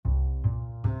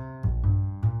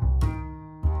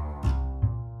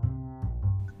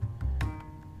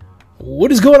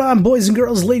What is going on, boys and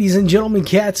girls, ladies and gentlemen,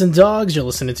 cats and dogs? You're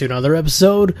listening to another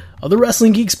episode of the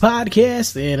Wrestling Geeks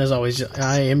Podcast, and as always,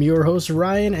 I am your host,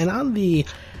 Ryan, and on the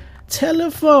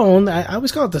telephone, I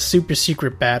always call it the super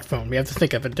secret bat phone. We have to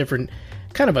think of a different,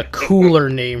 kind of a cooler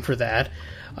name for that.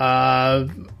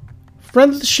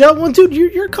 Friend of the show, well, dude,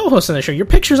 you're a co-host on the show. Your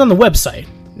picture's on the website.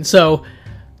 And so,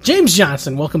 James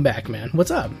Johnson, welcome back, man.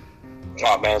 What's up?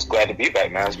 Oh man, it's glad to be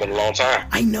back, man. It's been a long time.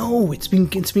 I know it's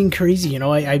been crazy. You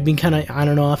know, I've been kind of on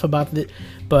and off about it,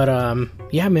 but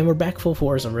yeah, man, we're back full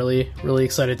force. I'm really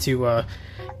excited to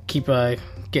keep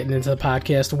getting into the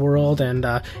podcast world, and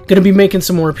gonna be making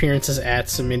some more appearances at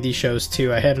some indie shows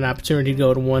too. I had an opportunity to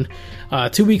go to one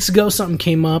 2 weeks ago. Something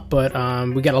came up, but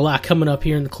we got a lot coming up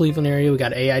here in the Cleveland area. We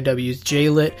got AEW's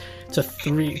J-Lit.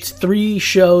 It's three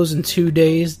shows in 2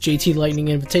 days. JT Lightning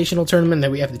Invitational Tournament. Then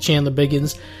we have the Chandler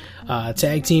Biggins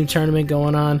tag team tournament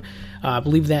going on. I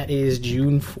believe that is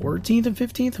June 14th and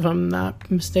 15th, if I'm not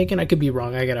mistaken. I could be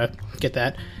wrong. I gotta get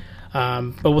that.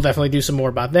 But we'll definitely do some more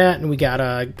about that. And we got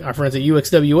our friends at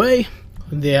UXWA.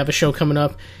 They have a show coming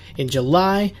up in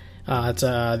July. It's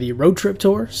the Road Trip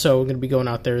Tour, so we're going to be going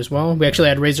out there as well. We actually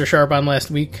had Razor Sharp on last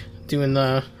week,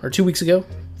 or 2 weeks ago.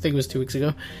 I think it was 2 weeks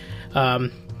ago.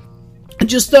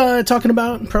 Just talking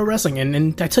about pro wrestling.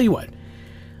 And I tell you what,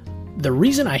 the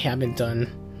reason I haven't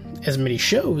done as many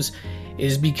shows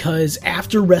is because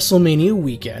after WrestleMania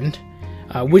weekend,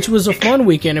 which was a fun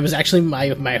weekend, it was actually my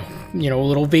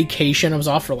little vacation. I was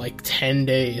off for like 10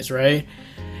 days, right?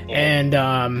 And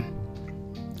I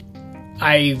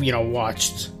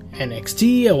watched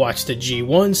NXT, I watched the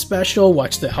G1 special,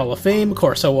 watched the Hall of Fame, of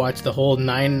course I watched the whole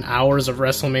 9 hours of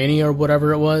WrestleMania or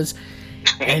whatever it was,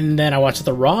 and then I watched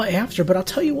the Raw after. But I'll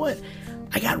tell you what,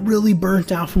 I got really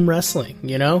burnt out from wrestling,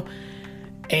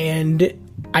 and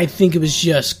I think it was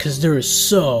just because there is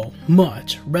so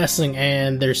much wrestling,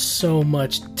 and there's so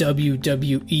much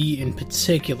WWE in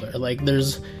particular. Like,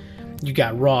 you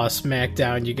got Raw,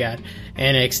 SmackDown, you got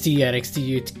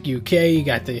NXT UK, you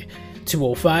got the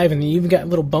 205, and you even got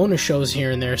little bonus shows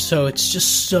here and there. So it's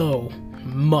just so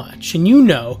much. And you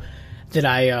know that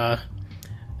I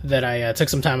took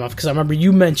some time off because I remember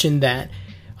you mentioned that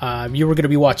you were going to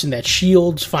be watching that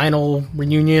Shield's final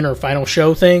reunion or final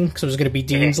show thing, because it was going to be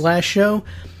Dean's last show.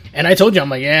 And I told you, I'm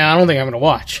like, yeah, I don't think I'm going to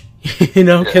watch,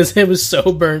 because it was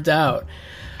so burnt out.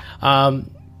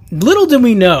 Little did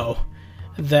we know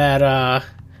that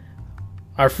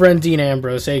our friend Dean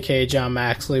Ambrose, a.k.a. John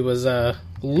Maxley, was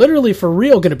literally for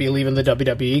real going to be leaving the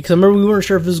WWE, because I remember we weren't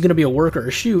sure if it was going to be a work or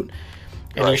a shoot.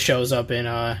 And He shows up in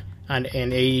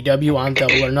AEW on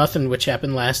Double or Nothing, which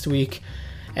happened last week.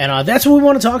 And that's what we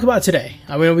want to talk about today.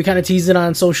 I mean, we kind of teased it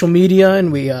on social media,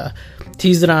 and we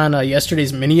teased it on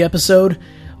yesterday's mini episode.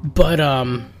 But,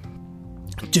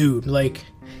 dude, like,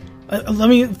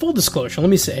 full disclosure, let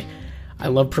me say, I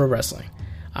love pro wrestling.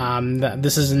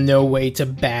 This is no way to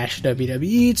bash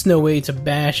WWE. It's no way to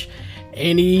bash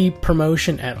any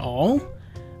promotion at all.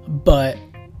 But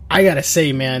I gotta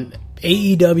say, man,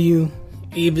 AEW,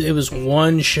 it was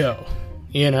one show,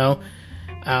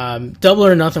 Double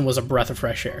or Nothing was a breath of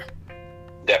fresh air.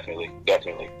 Definitely. Go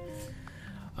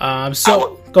ahead. I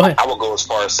would go as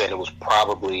far as saying it was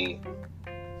probably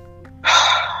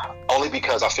only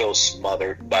because I feel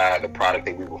smothered by the product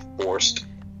that we were forced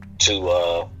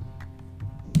to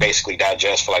basically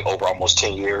digest for like over almost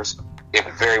 10 years. It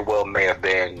very well may have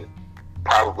been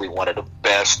probably one of the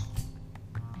best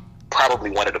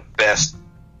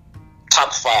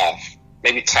top 5,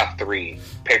 maybe top 3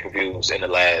 pay-per-views in the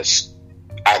last,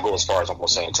 I go as far as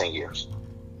almost saying 10 years.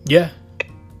 Yeah.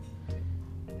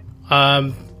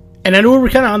 And I know we're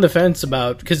kind of on the fence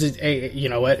about, because you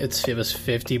know what, it was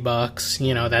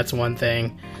 $50. That's one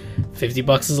thing.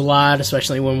 $50 is a lot,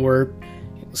 especially when we're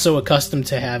so accustomed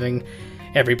to having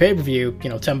every pay-per-view,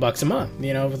 $10 a month,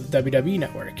 with the WWE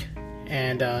Network.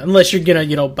 And unless you're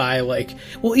gonna, buy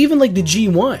even the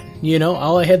G1,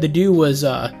 all I had to do was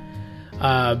I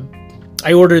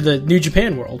ordered the New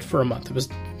Japan World for a month. It was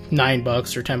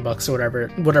 $9 or $10 or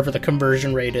whatever the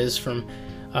conversion rate is from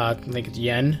I think it's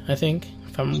yen, if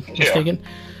I'm mistaken.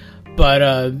 But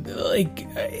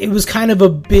it was kind of a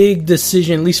big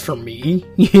decision, at least for me,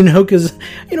 because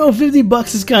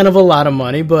 $50 is kind of a lot of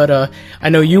money. But I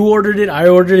know you ordered it, I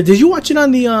ordered it. Did you watch it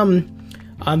on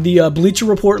the Bleacher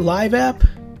Report Live app?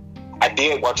 I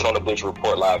did watch it on the Bleacher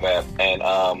Report Live app, and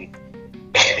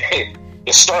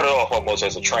it started off almost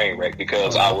as a train wreck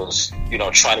because I was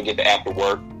trying to get the app to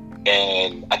work,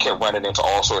 and I kept running into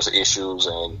all sorts of issues,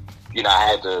 and I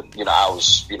had to I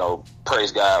was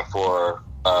praise God for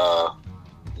the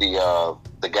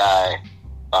guy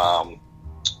on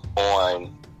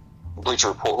Bleacher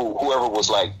Report, whoever was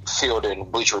like fielding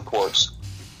Bleacher Report's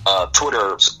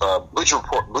Twitter, Bleacher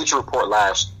Report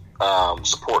Live's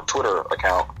support Twitter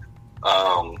account.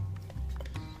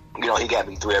 He got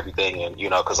me through everything, and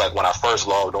because like when I first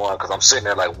logged on, because I'm sitting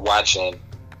there like watching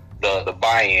the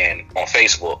buy-in on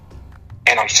Facebook,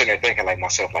 and I'm sitting there thinking like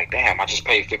myself, like, damn, I just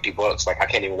paid $50, like I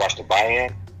can't even watch the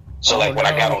buy-in. So when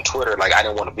I got on Twitter, like I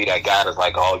didn't want to be that guy that's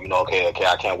like, oh, okay,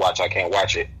 I can't watch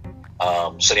it.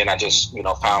 So then I just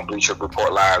found Bleacher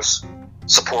Report Live's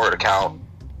support account,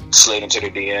 slid into the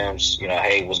DMs,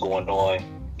 hey, what's going on?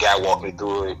 Guy walked me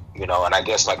through it, and I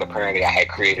guess like apparently I had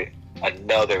created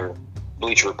another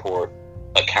Bleacher Report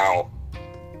account,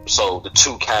 so the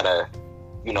two kind of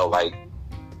like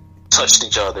touched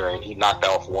each other, and he knocked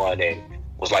off one and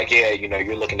was like, yeah,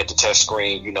 you're looking at the test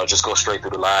screen, just go straight through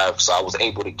the live. So I was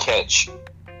able to catch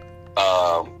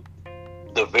not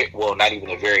even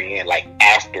the very end, like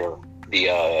after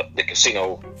the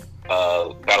casino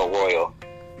battle royal.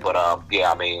 But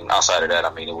outside of that,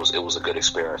 it was a good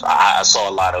experience. I saw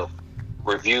a lot of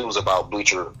reviews about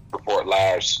Bleacher Report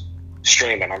Live's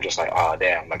streaming. I'm just like, oh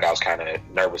damn, like I was kind of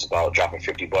nervous about dropping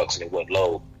 $50 and it wouldn't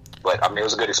load. But it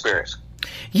was a good experience.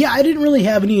 Yeah, I didn't really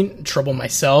have any trouble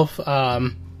myself.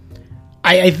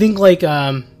 I think like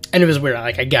and it was weird.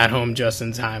 Like I got home just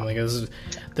in time. Like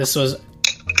this was,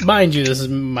 mind you, this is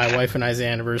my wife and I's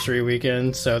anniversary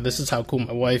weekend. So this is how cool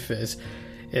my wife is.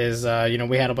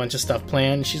 We had a bunch of stuff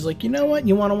planned. She's like, you know what?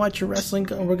 You want to watch your wrestling?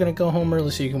 We're going to go home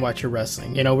early so you can watch your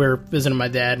wrestling. We were visiting my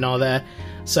dad and all that.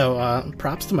 So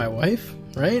props to my wife,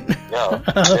 right?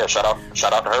 Yeah, shout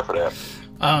out to her for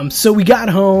that. So we got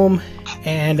home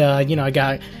and, I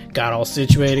got all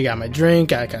situated, got my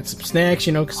drink, I got some snacks,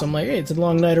 because I'm like, hey, it's a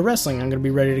long night of wrestling. I'm going to be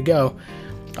ready to go.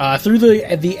 Through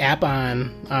the app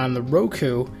on the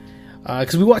Roku,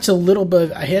 because we watched a little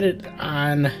bit. I had it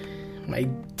on my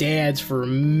dad's for a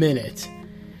minute,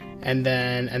 and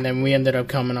then we ended up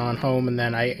coming on home, and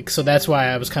then so that's why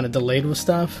I was kind of delayed with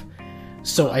stuff.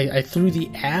 So I threw the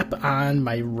app on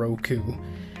my Roku,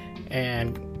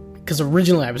 and because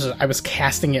originally I was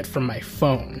casting it from my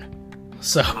phone,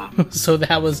 so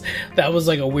that was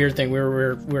like a weird thing. We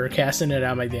were casting it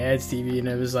on my dad's TV, and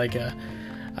it was like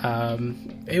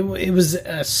it was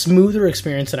a smoother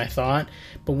experience than I thought.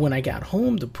 But when I got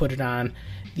home to put it on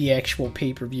the actual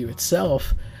pay-per-view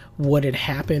itself, what had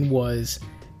happened was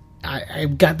I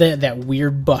got that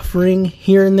weird buffering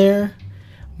here and there,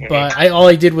 but all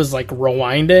I did was like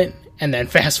rewind it and then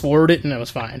fast forward it, and it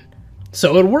was fine.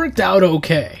 So it worked out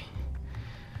okay.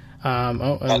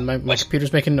 And my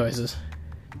computer's making noises.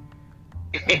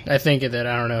 I think that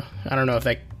I don't know if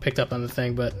that picked up on the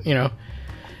thing, but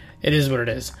it is what it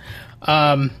is.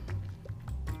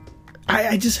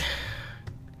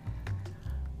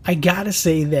 I gotta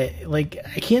say that, like,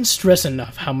 I can't stress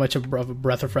enough how much of a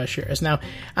breath of fresh air is. Now,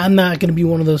 I'm not gonna be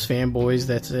one of those fanboys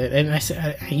that's it, and I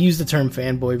use the term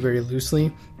fanboy very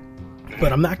loosely,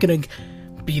 but I'm not gonna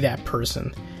be that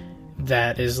person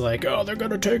that is like, oh, they're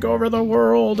gonna take over the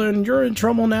world and you're in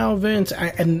trouble now, Vince.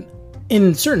 And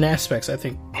in certain aspects, I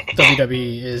think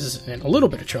WWE is in a little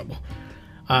bit of trouble.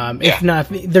 If not,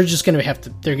 they're just gonna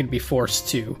they're gonna be forced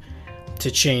to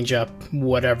change up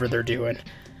whatever they're doing.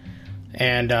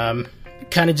 And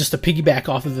kind of just to piggyback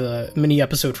off of the mini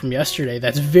episode from yesterday,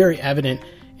 that's very evident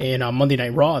in Monday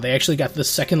Night Raw. They actually got the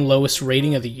second lowest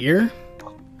rating of the year.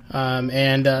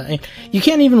 And you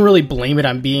can't even really blame it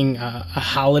on being a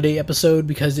holiday episode,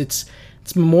 because it's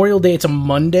Memorial Day, it's a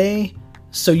Monday,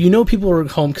 so people are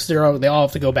home because they all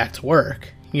have to go back to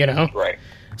work, Right.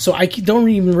 So I don't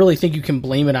even really think you can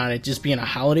blame it on it just being a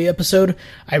holiday episode.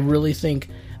 I really think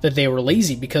that they were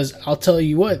lazy, because I'll tell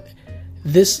you what,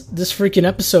 this freaking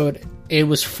episode, it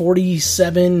was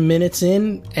 47 minutes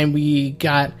in, and we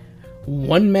got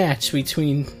one match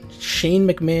between Shane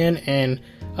McMahon and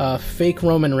fake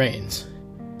Roman Reigns.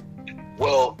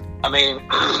 Well, in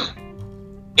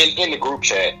the group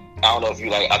chat, I don't know if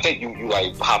you I think you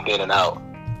hopped in and out,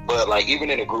 but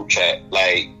even in the group chat,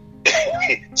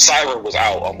 Siren was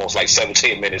out almost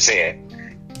 17 minutes in.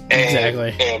 And,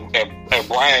 exactly. And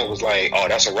Brian was like, oh,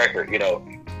 that's a record,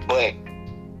 But,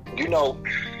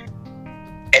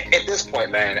 at this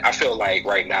point, man, I feel like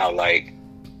right now, I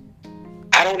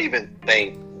don't even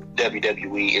think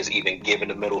WWE is even giving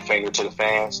the middle finger to the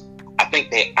fans. I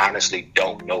think they honestly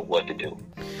don't know what to do.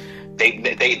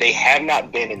 They have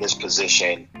not been in this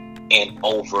position in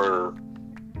over,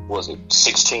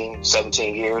 16,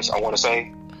 17 years, I want to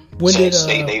say. When since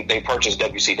they purchased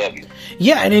WCW.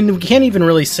 Yeah, and we can't even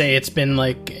really say it's been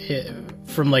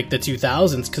from the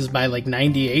 2000s, because by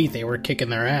 98 they were kicking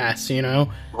their ass,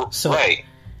 So, right.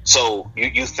 So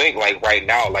you think right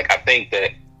now, I think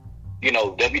that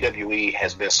WWE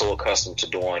has been so accustomed to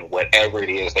doing whatever it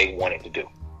is they want it to do.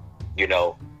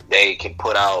 They can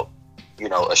put out,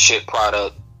 a shit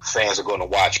product fans are going to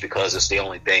watch because it's the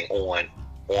only thing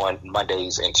on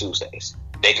Mondays and Tuesdays.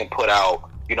 They can put out,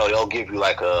 they'll give you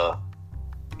like a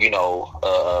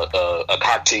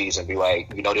cock tease and be like,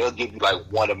 they'll give you like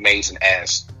one amazing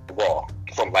ass Raw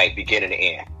from like beginning to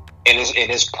end. And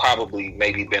it's probably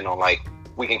maybe been on like,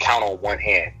 we can count on one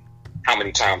hand how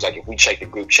many times, like if we check the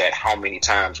group chat, how many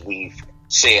times we've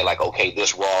said like, okay,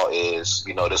 this Raw is,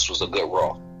 this was a good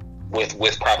Raw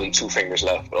with probably 2 fingers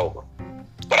left over.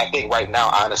 But I think right now,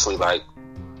 honestly, like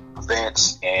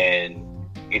Vince and,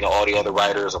 all the other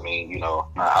writers, I mean,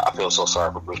 I feel so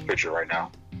sorry for Bruce Pritchard right now.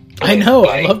 I know,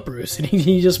 like, I love Bruce, and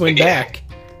he just went back.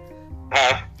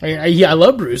 Huh? I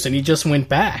love Bruce, and he just went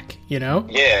back.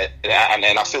 Yeah,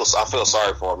 and I feel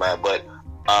sorry for him, man. But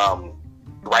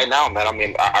right now, man, I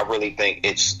mean, I really think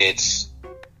it's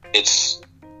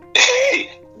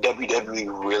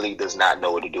WWE really does not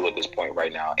know what to do at this point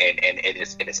right now, and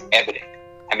it's evident.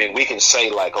 I mean, we can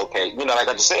say like, okay, like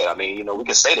I just said, I mean, we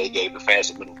can say they gave the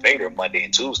fans a middle finger Monday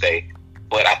and Tuesday,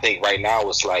 but I think right now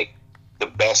it's like the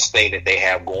best thing that they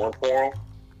have going for them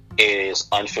is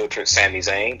unfiltered Sami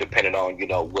Zayn, depending on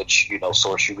which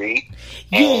source you read.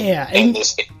 And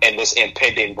this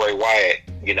impending Bray Wyatt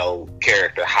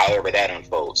character, however that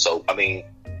unfolds. So I mean,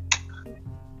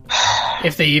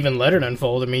 if they even let it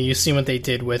unfold, I mean, you see what they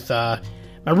did with.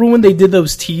 Remember when they did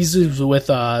those teasers with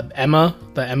Emma,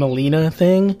 the Emmalina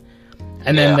thing,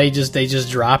 and then they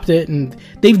just dropped it, and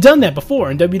they've done that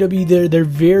before in WWE. They're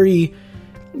very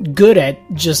good at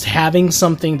just having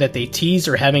something that they tease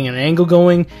or having an angle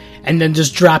going, and then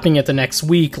just dropping it the next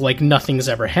week like nothing's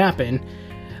ever happened.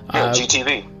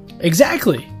 GTV.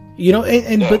 Exactly.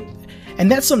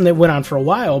 And that's something that went on for a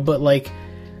while, but like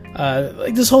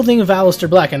this whole thing of Aleister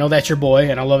Black. I know that's your boy,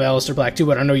 and I love Aleister Black too,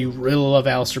 but I know you really love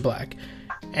Aleister Black.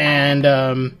 And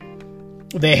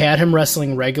they had him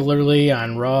wrestling regularly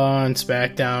on Raw and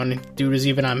SmackDown. Dude was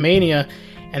even on Mania.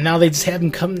 And now they just have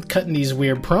him cutting these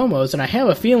weird promos. And I have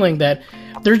a feeling that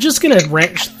they're just going to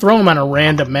throw him on a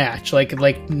random match. Like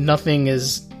nothing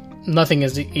is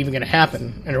even going to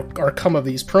happen or come of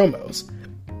these promos.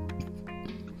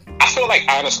 I feel like,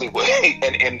 honestly,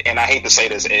 and I hate to say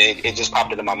this, and it just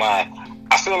popped into my mind.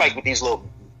 I feel like with these little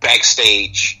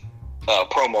backstage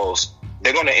promos,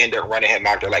 they're going to end up running him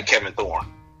out there like Kevin Thorne.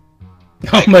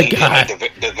 Oh my God.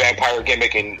 Like the vampire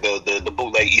gimmick and the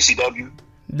bootleg ECW.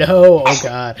 No,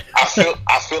 God. I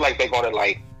feel like they're going to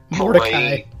like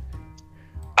parade.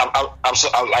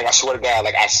 I swear to God,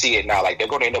 like I see it now. Like they're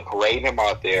going to end up parading him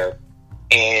out there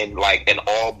in like an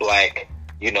all black,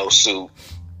 suit,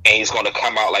 and he's going to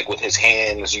come out like with his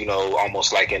hands,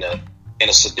 almost like in a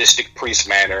sadistic priest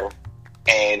manner,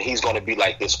 and he's going to be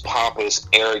like this pompous,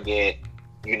 arrogant,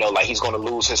 like he's going to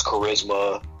lose his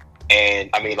charisma, and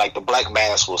I mean like the black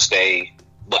mask will stay,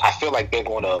 but I feel like they're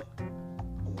going to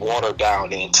water down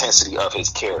the intensity of his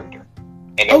character,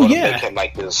 and they're going to make him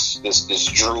like this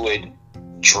druid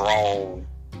drone,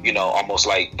 almost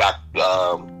like like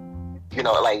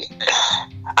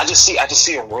I just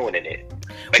see him ruining it.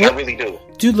 Like I really do.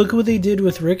 Dude, look at what they did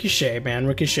with Ricochet, man.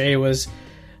 Ricochet was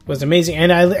amazing,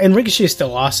 and Ricochet's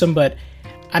still awesome, but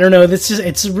I don't know.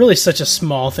 It's really such a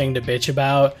small thing to bitch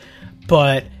about,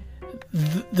 but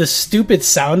the stupid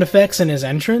sound effects in his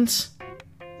entrance.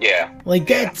 Yeah. Like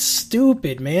that's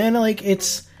stupid, man. Like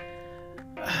here's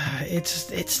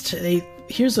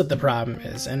what the problem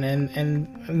is,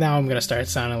 and now I'm gonna start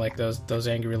sounding like those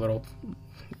angry little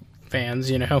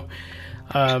fans,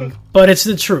 but it's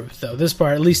the truth though. This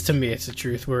part, at least to me, it's the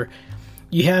truth. Where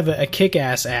you have a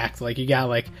kick-ass act, like you got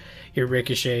like your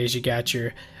Ricochets, you got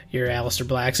your Aleister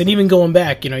Blacks, and even going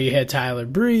back, you had Tyler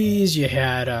Breeze, you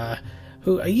had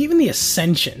even the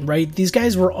Ascension, right? These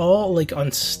guys were all like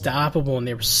unstoppable, and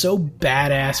they were so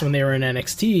badass when they were in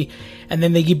NXT, and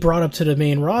then they get brought up to the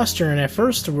main roster, and at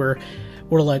first we're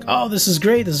like, oh, this is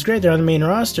great, they're on the main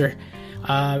roster,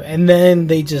 and then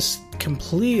they just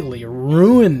completely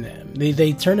ruin them.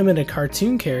 They turn them into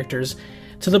cartoon characters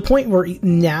to the point where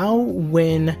now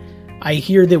when I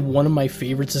hear that one of my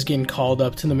favorites is getting called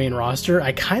up to the main roster,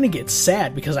 I kind of get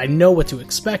sad because I know what to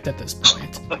expect at this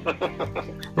point.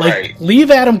 Right.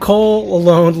 Leave Adam Cole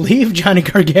alone, leave Johnny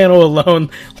Gargano alone,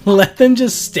 let them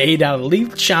just stay down, leave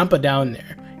Ciampa down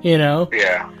there,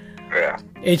 Yeah.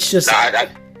 It's just...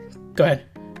 Go ahead.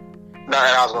 No,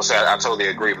 and I was going to say, I totally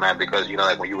agree, man, because,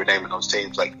 like when you were naming those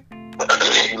teams, like,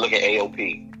 you look at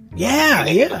AOP. Yeah.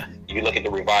 You look at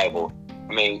the Revival.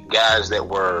 I mean, guys that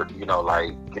were,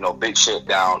 big shit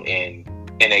down in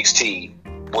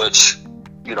NXT, which,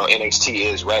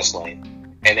 NXT is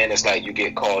wrestling. and then it's like you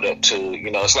get called up to,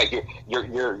 you know, it's like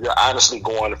you're honestly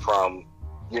going from,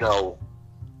 you know,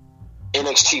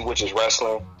 NXT, which is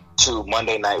wrestling, to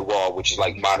Monday Night Raw, which is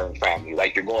like Modern Family.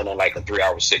 Like you're going on like a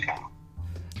 3-hour sitcom.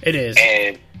 It is.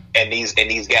 And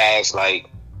these guys, like,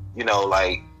 you know,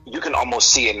 like you can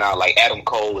almost see it now. Like Adam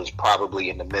Cole is probably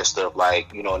in the midst of,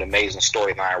 like, you know, an amazing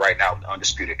storyline right now with the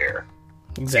Undisputed Era.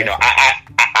 Exactly. You know,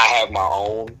 I have my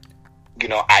own, you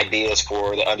know, ideas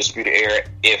for the Undisputed Era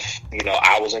if, you know,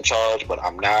 I was in charge, but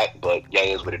I'm not. But yeah,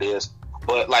 it is what it is.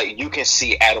 But like you can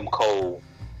see Adam Cole,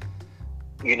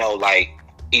 you know, like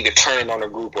either turning on the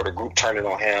group or the group turning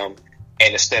on him,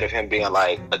 and instead of him being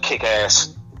like a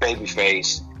kick-ass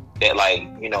babyface that, like,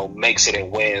 you know, makes it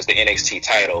and wins the NXT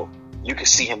title, you can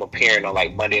see him appearing on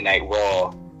like Monday Night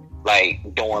Raw, like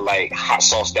doing like hot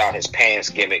sauce down his pants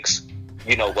gimmicks,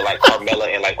 you know, with like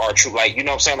Carmella and like R-Truth, like, you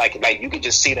know what I'm saying, like you can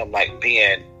just see them like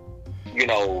being, you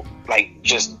know, like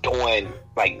just doing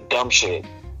like dumb shit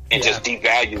and just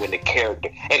devaluing the character.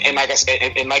 And like I said,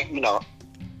 and like, you know,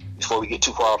 before we get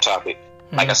too far off topic,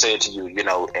 like I said to you, you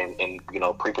know, and you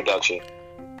know, pre-production,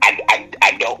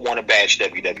 I don't want to bash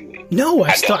WWE. No,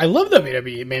 I love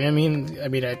WWE, man. I mean, I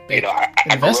you know, I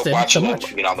invested grew up watching so much.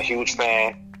 them. You know, I'm a huge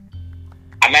fan.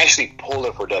 I'm actually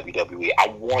pulling for WWE. I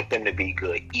want them to be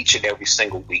good each and every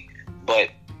single week. But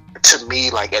to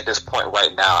me, like at this point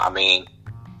right now, I mean,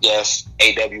 yes,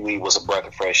 AEW was a breath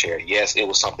of fresh air. Yes, it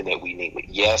was something that we needed.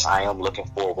 Yes, I am looking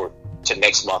forward to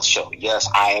next month's show. Yes,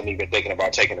 I am even thinking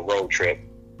about taking a road trip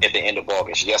at the end of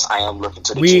August. Yes, I am looking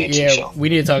to the TNT show. We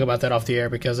need to talk about that off the air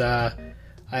because I'm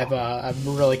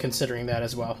really considering that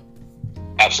as well.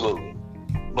 Absolutely.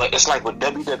 But it's like with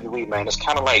WWE, man, it's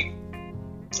kind of like,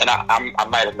 and I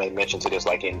might have made mention to this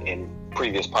like in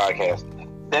previous podcasts,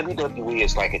 WWE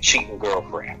is like a cheating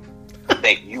girlfriend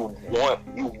that you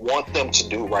want them to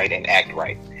do right and act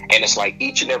right. And it's like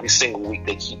each and every single week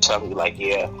they keep telling you like,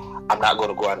 yeah, I'm not going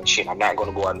to go out and cheat. I'm not going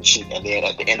to go out and cheat. And then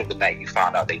at the end of the night, you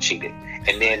found out they cheated.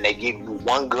 And then they give you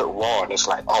one good Raw, and it's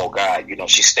like, oh, God, you know,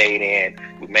 she stayed in.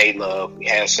 We made love. We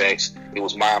had sex. It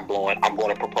was mind-blowing. I'm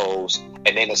going to propose.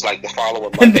 And then it's like the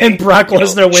following Monday. And then Brock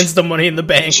Lesnar wins the Money in the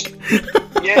Bank.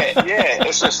 yeah.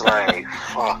 It's just like,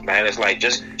 fuck, man. It's like,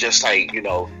 just like, you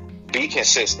know, be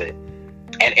consistent.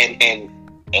 And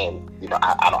you know,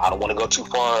 I don't want to go too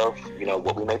far of, you know,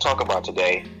 what we may talk about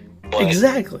today. But,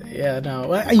 exactly. Yeah, no.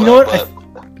 You know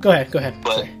what? Go ahead.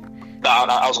 But no,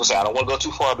 I was going to say, I don't want to go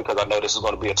too far because I know this is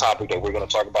going to be a topic that we're going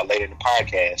to talk about later in the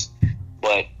podcast.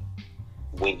 But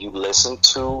when you listen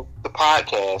to the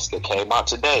podcast that came out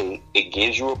today, it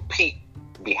gives you a peek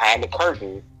behind the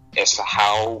curtain as to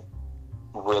how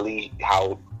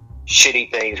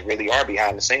shitty things really are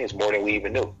behind the scenes, more than we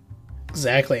even knew.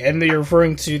 Exactly. And you're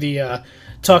referring to the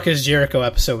Talk is Jericho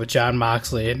episode with Jon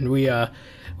Moxley, and we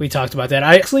talked about that.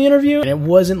 I actually interviewed, and it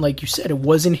wasn't, like you said, it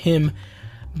wasn't him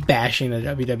bashing the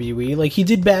WWE. Like, he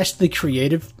did bash the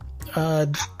creative,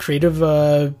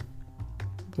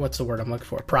 what's the word I'm looking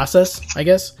for? Process, I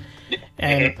guess.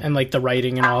 And like the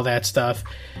writing and all that stuff.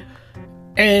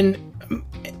 And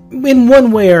in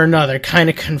one way or another, kind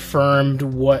of confirmed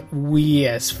what we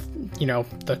as, you know,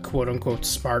 the quote-unquote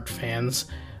smart fans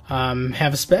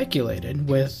have speculated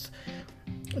with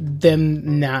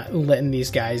them not letting these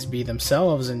guys be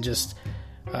themselves and just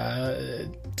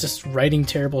writing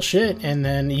terrible shit. And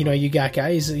then, you know, you got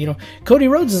guys, you know, Cody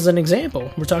Rhodes is an example.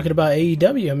 We're talking about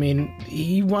AEW. I mean,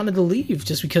 he wanted to leave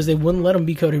just because they wouldn't let him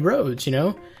be Cody Rhodes, you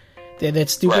know? They had that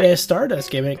stupid ass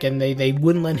Stardust gimmick, and they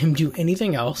wouldn't let him do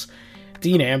anything else.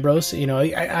 Dean Ambrose, you know,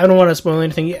 I don't want to spoil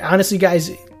anything. Honestly,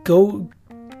 guys, go,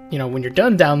 you know, when you're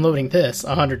done downloading this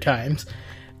 100 times,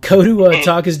 go to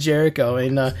Talk is Jericho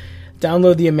and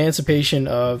download the Emancipation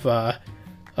of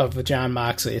Jon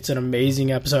Moxley. It's an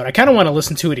amazing episode. I kind of want to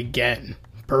listen to it again,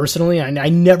 personally. I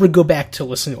never go back to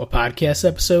listen to a podcast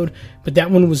episode, but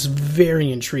that one was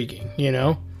very intriguing, you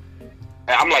know?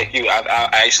 I'm like you. I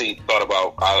actually thought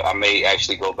about, I may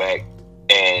actually go back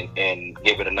and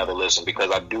give it another listen,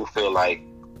 because I do feel like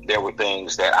there were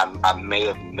things that I may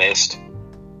have missed.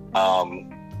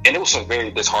 And it was some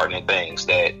very disheartening things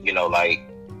that, you know, like,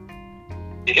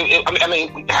 it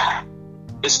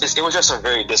was just some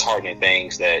very disheartening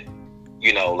things that,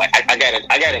 you know, like I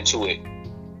got into it.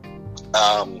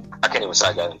 I can't even say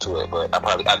I got into it, but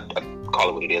I'd call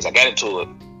it what it is. I got into it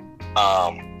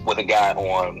with a guy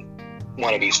on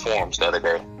one of these forums the other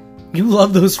day. You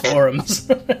love those forums.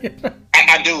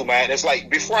 I do, man. It's like,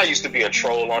 before I used to be a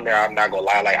troll on there. I'm not gonna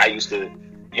lie. Like, I used to,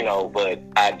 you know, but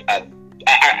I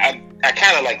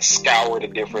kind of like scour the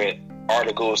different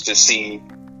articles to see,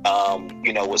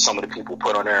 you know, what some of the people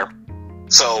put on there.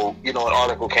 So, an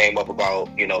article came up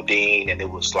about, Dean, and it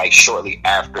was like shortly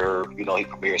after, he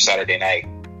premiered Saturday Night.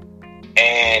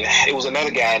 And it was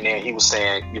another guy in there, he was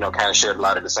saying, kind of shared a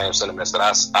lot of the same sentiments that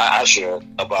I shared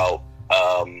about,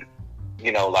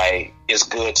 like, it's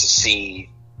good to see,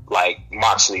 like,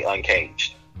 Moxley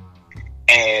uncaged.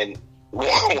 And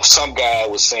some guy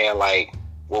was saying, like,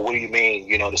 well, what do you mean,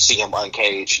 to see him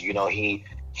uncaged? He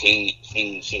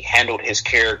handled his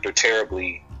character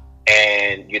terribly,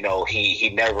 and he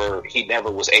never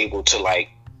was able to, like,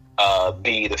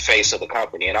 be the face of the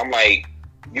company. And I'm like,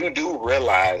 you do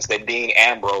realize that Dean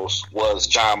Ambrose was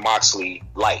John Moxley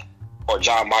light, or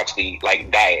John Moxley like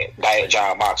diet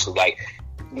John Moxley. Like,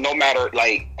 no matter,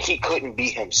 like, he couldn't be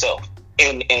himself.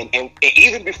 And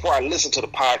even before I listened to the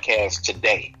podcast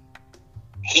today,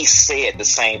 he said the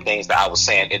same things that I was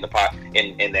saying in the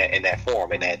in that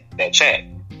forum, in that chat.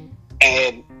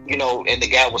 And and the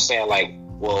guy was saying, like,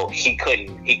 well, he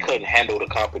couldn't handle the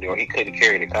company, or he couldn't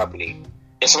carry the company.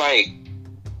 It's like,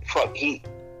 fuck,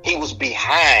 he was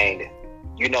behind,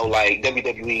 like,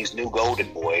 WWE's new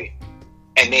golden boy,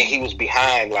 and then he was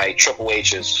behind, like, Triple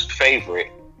H's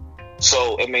favorite.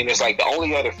 So, I mean, it's like the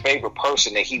only other favorite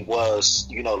person that he was,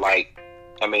 like,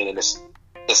 I mean, and it's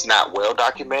not well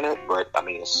documented, but I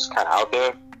mean, it's kind of out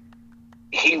there.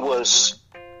 He was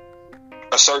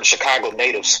a certain Chicago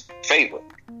native's favorite.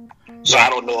 So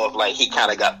I don't know if, like, he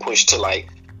kind of got pushed to, like,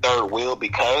 third wheel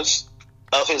because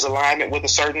of his alignment with a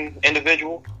certain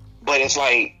individual. But it's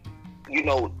like,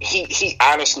 he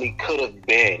honestly could have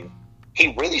been,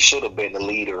 he really should have been the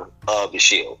leader of the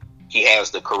Shield. He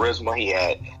has the charisma, he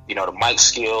had, the mic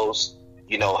skills,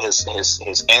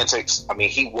 his antics. I mean,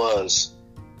 he was,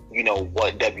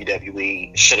 what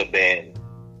WWE should have been,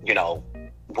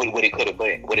 what it could have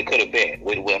been.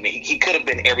 I mean, he could have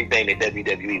been everything that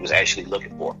WWE was actually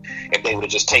looking for if they would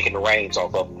have just taken the reins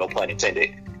off of him, no pun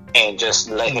intended, and just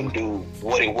let him do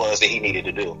what it was that he needed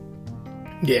to do.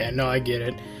 Yeah, no, I get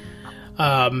it.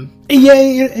 Yeah,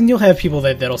 and you'll have people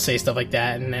that'll say stuff like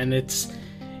that, and it's,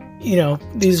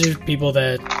 these are people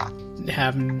that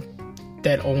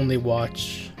only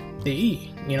watch the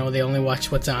E. They only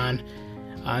watch what's on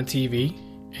TV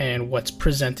and what's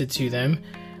presented to them.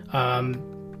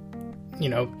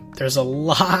 There's a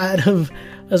lot of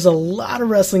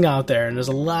wrestling out there, and there's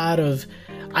a lot of.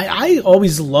 I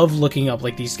always love looking up,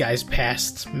 like, these guys'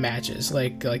 past matches,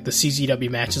 like the CZW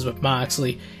matches with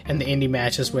Moxley and the indie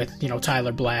matches with,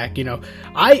 Tyler Black.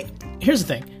 Here's the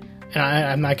thing, and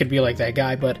I'm not gonna be like that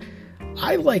guy, but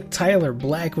I like Tyler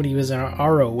Black when he was in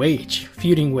ROH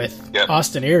feuding with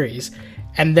Austin Aries,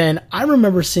 and then I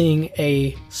remember seeing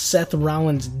a Seth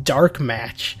Rollins dark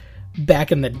match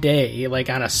back in the day, like,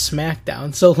 on a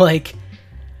SmackDown. So, like,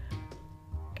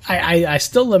 I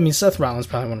still love me. Seth Rollins,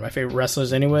 probably one of my favorite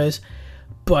wrestlers anyways,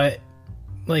 but,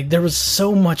 like, there was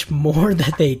so much more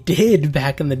that they did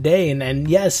back in the day, and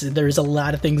yes, there's a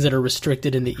lot of things that are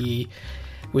restricted in the E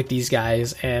with these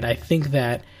guys, and I think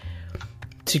that,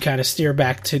 to kind of steer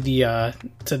back to the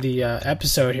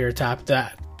episode here,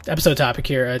 episode topic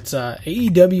here, it's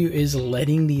AEW is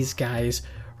letting these guys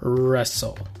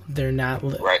wrestle. They're not,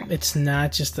 it's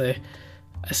not just a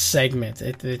segment.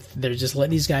 They're just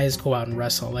letting these guys go out and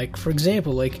wrestle. Like, for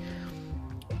example, like,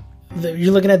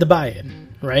 you're looking at the buy-in,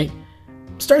 right?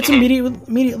 Starts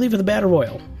immediately with the Battle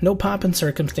Royal. No pomp and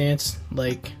circumstance.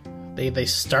 Like, they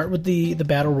start with the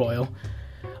Battle Royal.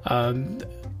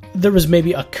 There was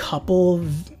maybe a couple,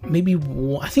 maybe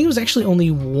one, I think it was actually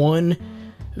only one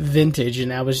vintage,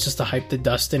 and that was just to hype the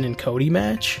Dustin and Cody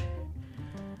match.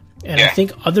 And I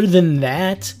think other than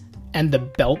that, and the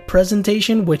belt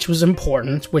presentation, which was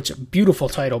important, which, beautiful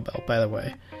title belt, by the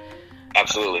way.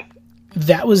 Absolutely.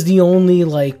 That was the only,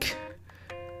 like,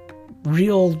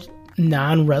 real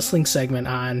non-wrestling segment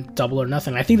on Double or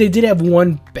Nothing. I think they did have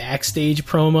one backstage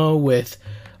promo with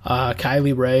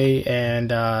Kylie Ray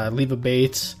and Leva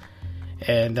Bates,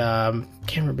 and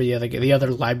can't remember the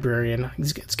other librarian.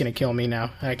 It's gonna kill me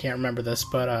now. I can't remember this,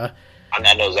 but I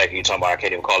know exactly you're talking about. I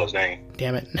can't even call his name.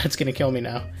 Damn it, that's gonna kill me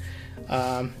now.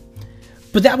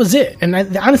 But that was it, and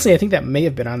honestly, I think that may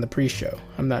have been on the pre-show.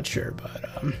 I'm not sure, but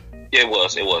yeah, it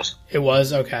was. It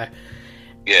was okay.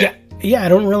 Yeah. I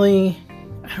don't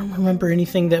remember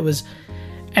anything that was,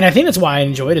 and I think that's why I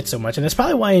enjoyed it so much, and that's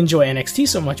probably why I enjoy NXT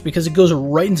so much, because it goes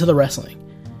right into the wrestling.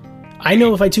 I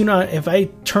know if I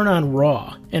turn on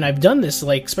Raw, and I've done this,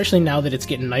 like, especially now that it's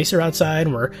getting nicer outside,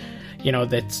 and we're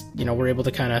able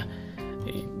to kind of,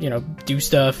 do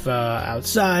stuff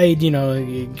outside,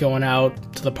 going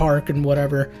out to the park and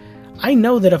whatever. I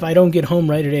know that if I don't get home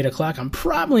right at 8 o'clock, I'm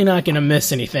probably not going to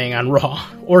miss anything on Raw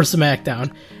or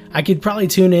SmackDown. I could probably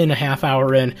tune in a half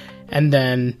hour in and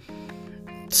then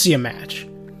see a match.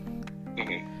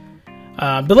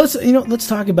 Mm-hmm. But let's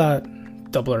talk about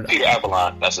Double or Nothing. Peter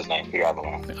Avalon, that's his name, Peter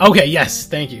Avalon. Okay, yes,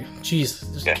 thank you.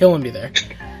 Jeez, just killing me there.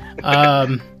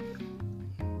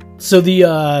 So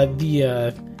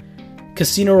the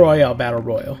Casino Royale Battle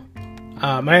Royal.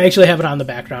 I actually have it on the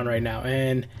background right now,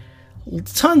 and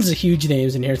tons of huge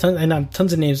names in here,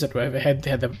 tons of names that I've had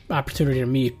the opportunity to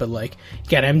meet. But like, you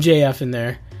got MJF in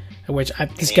there,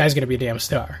 this guy's gonna be a damn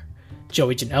star.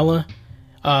 Joey Janela.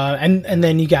 And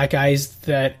then you got guys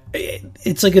that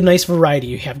it's like a nice variety.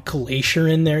 You have Glacier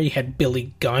in there. You had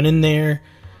Billy Gunn in there,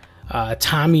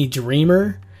 Tommy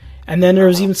Dreamer, and then there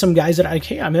was even some guys that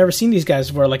I've never seen these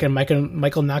guys before, like a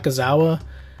Michael Nakazawa,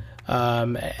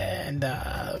 and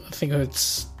I think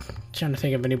it's trying to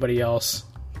think of anybody else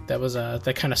that was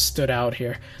that kind of stood out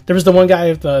here. There was the one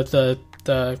guy, the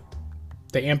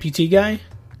amputee guy.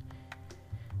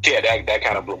 Yeah, that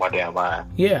kind of blew my damn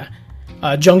mind. Yeah.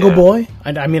 Jungle Boy.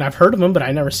 I mean, I've heard of him, but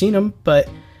I've never seen him. But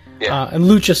and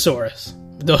Luchasaurus.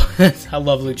 I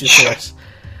love Luchasaurus.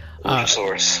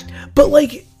 Luchasaurus. But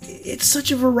like, it's such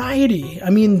a variety.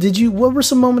 I mean, what were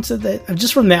some moments that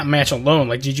just from that match alone?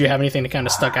 Like, did you have anything that kind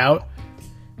of stuck out?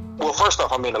 Well, first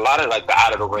off, I mean, a lot of like the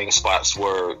out of the ring spots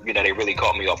were, they really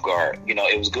caught me off guard.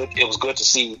 It was good. It was good to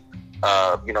see,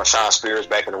 Sean Spears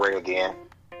back in the ring again,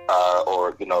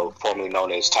 or formerly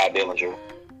known as Ty Dillinger.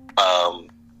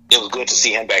 It was good to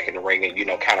see him back in the ring, and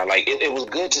kind of like it was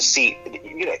good to see.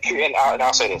 And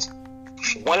I'll say this: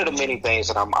 one of the many things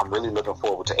that I'm really looking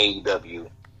forward to AEW,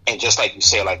 and just like you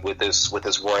said, like with this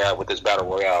battle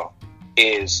royale,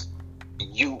 is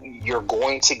you're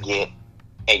going to get,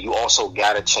 and you also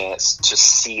got a chance to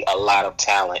see a lot of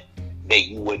talent that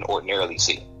you wouldn't ordinarily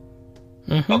see.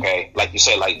 Mm-hmm. Okay, like you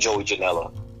said, like Joey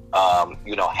Janela,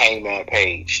 Hangman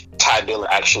Page, Ty Dillon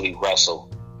actually wrestle.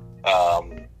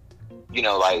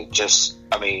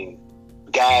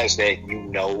 Guys that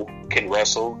can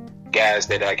wrestle, guys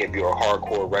that like if you're a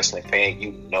hardcore wrestling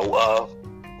fan, of,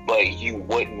 but you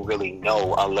wouldn't really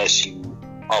know unless you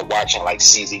are watching like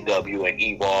CZW and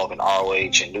Evolve and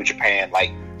ROH and New Japan.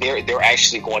 Like they're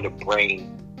actually going to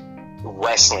bring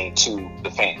wrestling to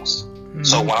the fans. Mm-hmm.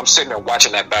 So when I'm sitting there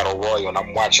watching that battle royal and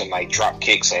I'm watching like drop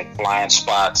kicks and flying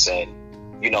spots and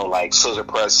like scissor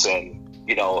press and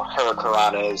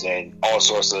hurricanranas and all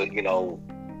sorts of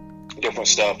different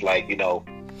stuff, like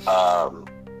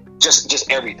just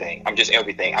everything. I'm just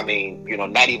everything. I mean,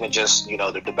 not even just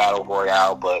the battle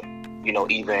royale, but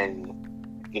even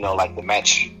like the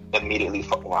match immediately.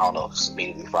 Well, I don't know if it's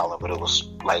immediately following, but it was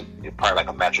like probably like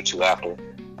a match or two after with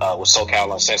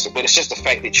SoCal Uncensored. But it's just the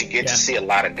fact that you get to see a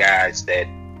lot of guys that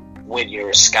when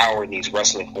you're scouring these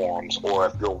wrestling forums or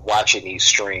if you're watching these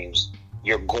streams,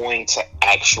 you're going to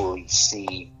actually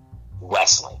see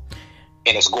wrestling,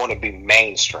 and it's going to be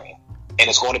mainstream, and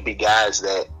it's going to be guys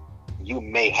that you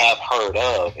may have heard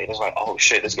of, and it's like, oh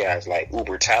shit, this guy's like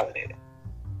uber talented.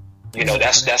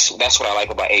 That's what I like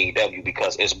about AEW,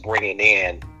 because it's bringing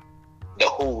in the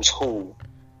who's who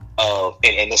of,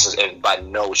 and this is by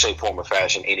no shape, form, or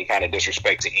fashion any kind of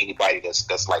disrespect to anybody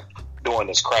that's like doing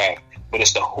this craft, but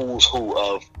it's the who's who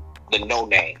of the no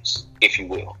names, if you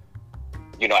will.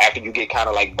 After you get kind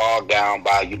of like bogged down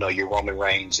by, your Roman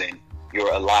Reigns and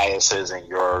your Eliases and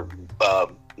your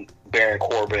Baron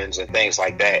Corbins and things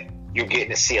like that, you're getting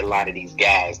to see a lot of these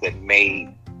guys that made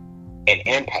an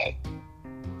impact,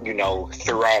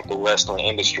 throughout the wrestling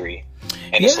industry.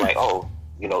 And it's like, it's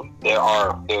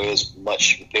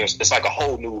like a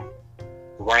whole new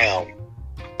realm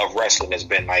of wrestling that's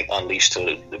been like unleashed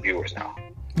to the viewers now.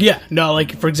 Yeah, no,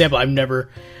 like for example,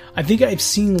 I think I've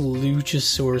seen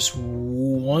Luchasaurus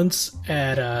once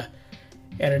at an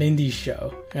indie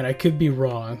show, and I could be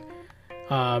wrong.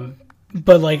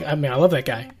 But like, I mean, I love that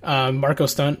guy. Marco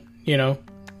Stunt, the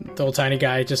old tiny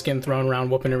guy just getting thrown around,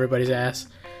 whooping everybody's ass.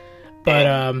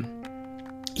 But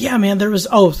yeah, man, there was.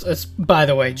 Oh, by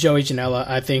the way, Joey Janela.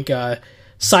 I think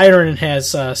Siren has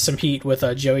some heat with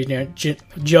Joey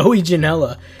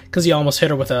Janela because he almost hit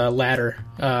her with a ladder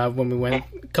when we went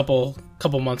a couple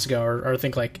months ago, or I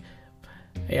think like,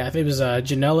 yeah, I think it was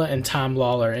Janela and Tom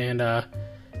Lawler, and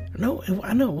no,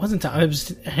 I know it wasn't Tom. It was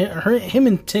him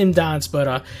and Tim Donst,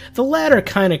 but the ladder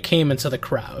kind of came into the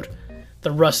crowd,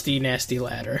 the rusty, nasty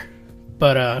ladder.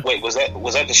 But wait, was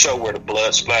that the show where the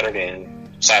blood splattered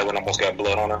and Siren almost got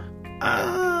blood on her?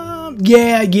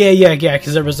 Yeah.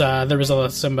 Because there was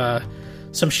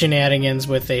some shenanigans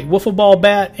with a wiffle ball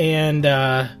bat and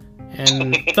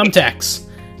thumbtacks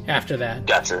after that.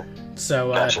 Gotcha.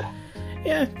 So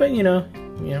yeah, but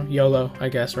YOLO, I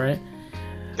guess, right?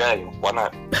 Yeah, why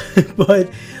not? But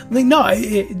like, no,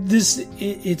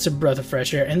 it's a breath of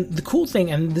fresh air, and the cool thing,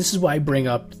 and this is why I bring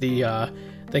up the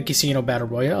the Casino Battle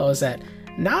Royale is that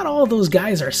not all those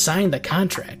guys are signed the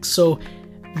contracts. So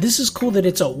this is cool that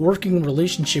it's a working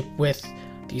relationship with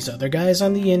these other guys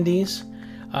on the indies.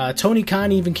 Tony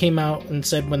Khan even came out and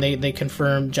said when they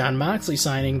confirmed Jon Moxley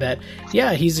signing that,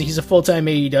 yeah, he's a full-time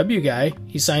AEW guy.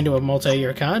 He signed to a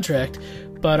multi-year contract,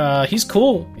 but he's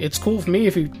cool. It's cool for me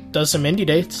if he does some indie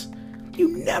dates. You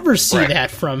never see that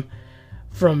from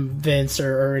Vince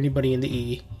or anybody in the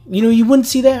E. You know, you wouldn't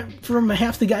see that from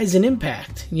half the guys in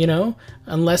Impact, you know,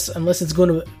 unless it's going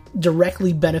to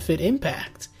directly benefit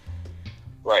Impact.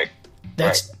 Right.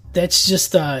 That's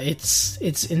just it's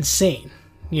insane,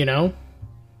 you know.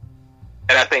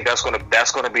 And I think that's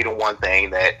gonna be the one thing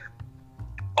that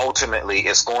ultimately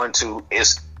is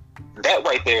that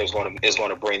right there is going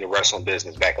to bring the wrestling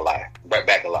business back alive.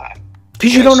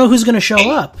 Because you don't know who's going to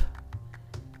show up.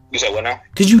 You say what now?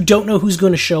 Because you don't know who's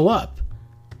going to show up.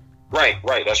 Right.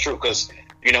 That's true. Because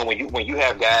you know when you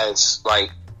have guys like,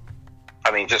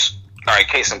 I mean, just all right.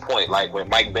 Case in point, like when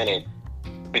Mike Bennett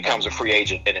becomes a free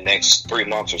agent in the next 3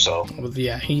 months or so. Well,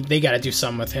 yeah, they got to do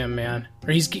something with him, man.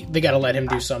 Or they got to let him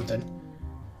do something.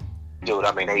 Dude,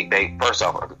 I mean, they first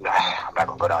off, I'm not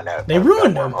gonna go down that. They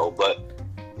ruined him. But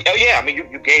oh yeah, I mean,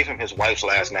 you gave him his wife's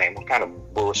last name. What kind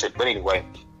of bullshit? But anyway,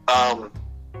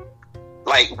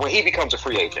 like when he becomes a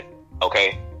free agent,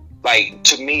 okay, like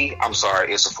to me, I'm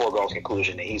sorry, it's a foregone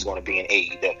conclusion that he's going to be in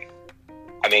AEW.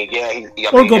 I mean, yeah,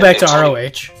 or go back to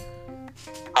ROH.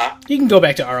 Huh? He can go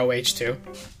back to ROH too.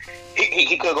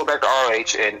 He could go back to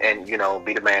ROH and you know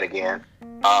be the man again.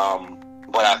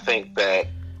 But I think that,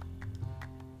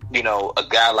 you know, a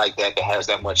guy like that has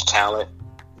that much talent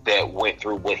that went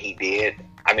through what he did.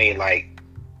 I mean, like,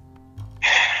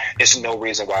 it's no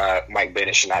reason why Mike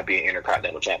Bennett should not be an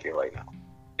Intercontinental Champion right now.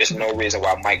 There's no reason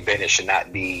why Mike Bennett should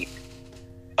not be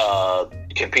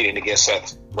competing against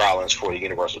Seth Rollins for the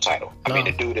Universal title. I mean,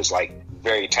 the dude is, like,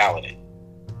 very talented,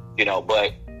 you know,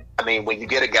 but, I mean, when you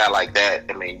get a guy like that,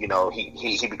 I mean, you know,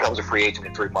 he becomes a free agent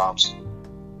in 3 months.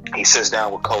 He sits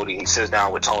down with Cody. He sits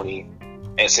down with Tony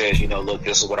and says, you know, look,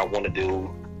 this is what I want to do.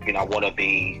 You know, I want to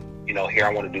be, you know, here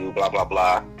I want to do blah, blah,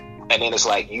 blah. And then it's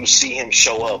like you see him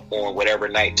show up on whatever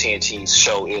night TNT's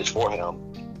show is for him.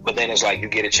 But then it's like you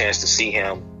get a chance to see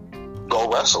him go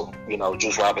wrestle, you know,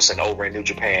 Juice Robinson over in New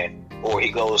Japan. Or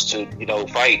he goes to, you know,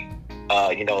 fight,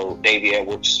 you know, Davey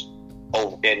Edwards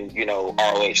over in, you know,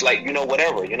 ROH. Like, you know,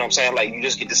 whatever. You know what I'm saying? Like, you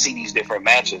just get to see these different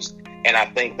matches. And I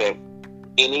think that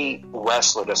any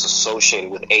wrestler that's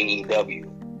associated with AEW,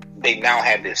 they now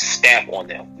have this stamp on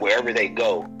them. Wherever they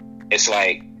go, it's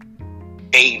like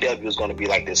AEW is going to be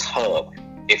like this hub,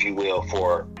 if you will,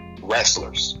 for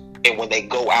wrestlers. And when they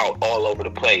go out all over the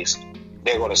place,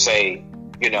 they're going to say,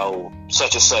 you know,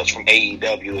 such and such from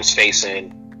AEW is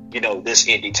facing, you know, this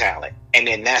indie talent. And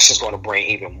then that's just going to bring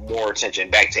even more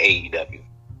attention back to AEW.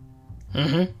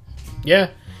 Mm-hmm. Yeah.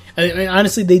 I mean,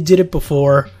 honestly, they did it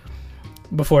before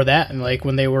that. And like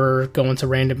when they were going to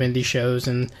random indie shows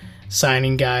and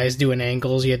signing guys, doing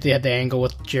angles. They had the angle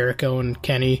with Jericho and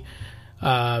Kenny.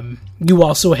 You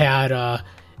also had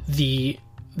the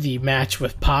match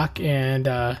with Pac and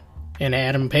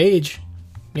Adam Page,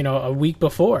 you know, a week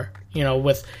before. You know,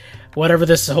 with whatever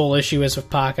this whole issue is with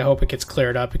Pac, I hope it gets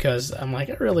cleared up because I'm like,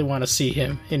 I really want to see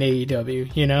him in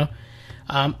AEW, you know?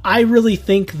 I really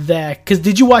think that... Because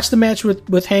did you watch the match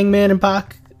with Hangman and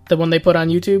Pac? The one they put on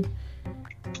YouTube?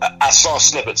 I saw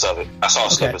snippets of it.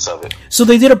 So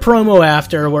they did a promo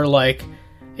after where, like,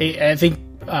 I think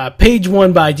Page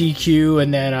won by DQ,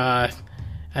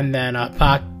 and then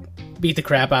Pac beat the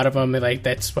crap out of him. And, like,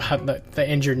 that's the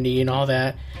injured knee and all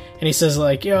that. And he says,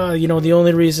 like, yeah, you know, the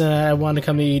only reason I wanted to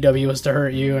come to AEW was to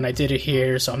hurt you, and I did it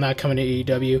here, so I'm not coming to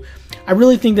AEW. I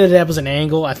really think that was an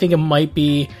angle. I think it might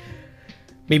be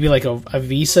maybe like a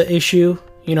visa issue.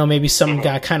 You know, maybe some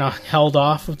got kind of held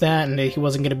off of that, and he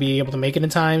wasn't going to be able to make it in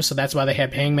time, so that's why they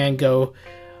had Hangman go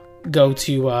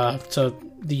to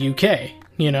the UK,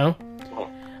 you know?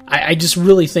 I just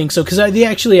really think so, because they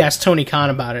actually asked Tony Khan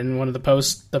about it in one of the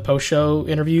post-show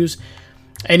interviews,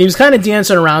 and he was kind of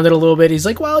dancing around it a little bit. He's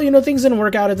like, well, you know, things didn't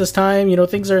work out at this time, you know,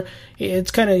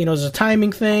 it's kind of, you know, there's a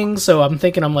timing thing, so I'm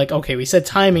like, okay, we said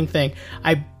timing thing.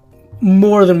 I'm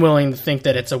more than willing to think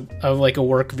that it's like a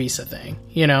work visa thing,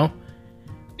 you know?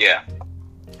 Yeah.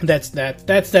 That's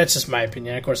just my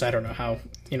opinion. Of course, I don't know how,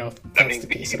 you know, I mean,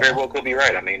 you very well could be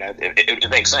right. I mean, it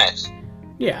makes sense.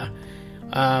 Yeah.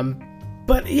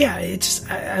 But yeah, it's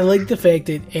I like the fact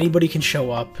that anybody can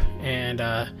show up, and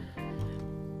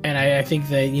I think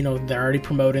that, you know, they're already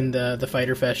promoting the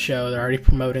Fyter Fest show. They're already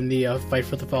promoting the Fight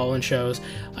for the Fallen shows.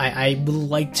 I would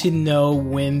like to know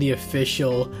when the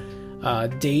official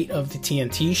date of the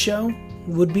TNT show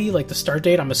would be, like the start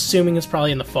date. I'm assuming it's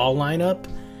probably in the fall lineup.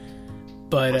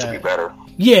 But which would be better.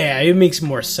 Yeah, it makes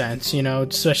more sense, you know,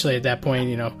 especially at that point,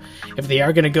 you know, if they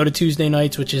are going to go to Tuesday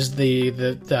nights, which is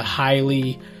the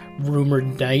highly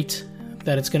rumored night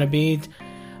that it's going to be,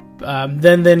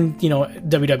 then you know,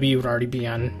 WWE would already be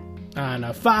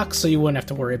on Fox, so you wouldn't have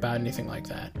to worry about anything like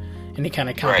that, any kind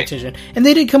of competition. Right. And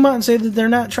they did come out and say that they're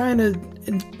not trying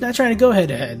to go head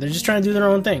to head. They're just trying to do their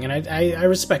own thing, and I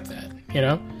respect that, you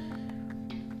know.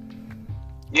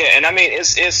 Yeah, and I mean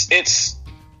it's.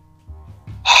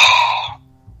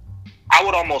 I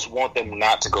would almost want them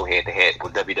not to go head to head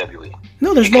with WWE.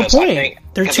 No, there's no point.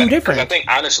 They're too different. I think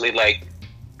honestly, like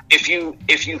if you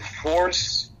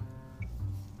force,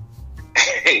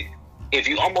 if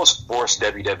you almost force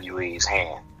WWE's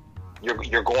hand,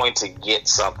 you're going to get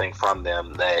something from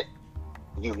them that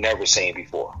you've never seen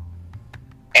before.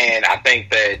 And I think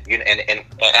that and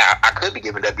I could be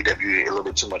giving WWE a little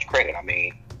bit too much credit. I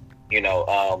mean, you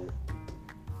know,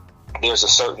 there's a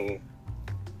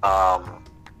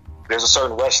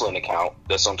certain wrestling account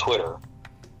that's on Twitter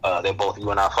that both you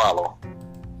and I follow,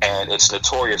 and it's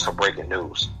notorious for breaking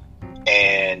news.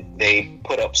 And they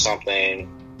put up something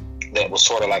that was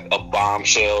sort of like a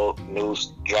bombshell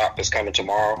news drop that's coming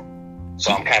tomorrow.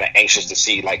 So I'm kind of anxious to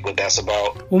see like what that's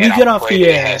about. When we get off the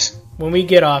air, when we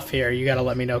get off here, you got to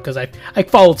let me know, because I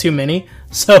follow too many,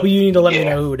 so you need to let me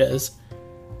know who it is.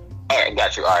 All right,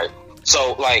 got you. All right.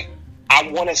 So like,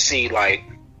 I want to see like.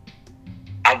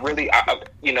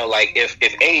 You know, like if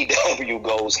AEW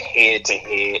goes head to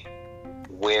head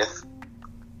with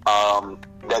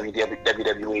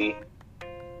WWE,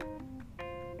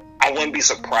 I wouldn't be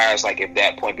surprised like at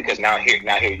that point, because now here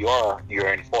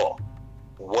you're in fall.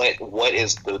 What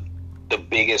is the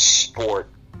biggest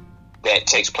sport that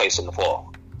takes place in the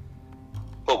fall?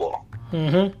 Football.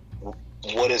 Mm-hmm.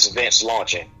 What is Vince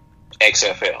launching?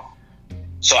 XFL.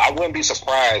 So I wouldn't be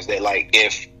surprised that like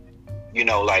if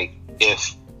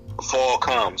fall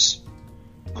comes,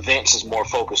 Vince is more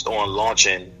focused on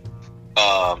launching,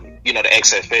 the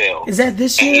XFL. Is that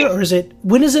this year, or is it?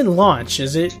 When is it launch?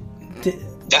 Is it?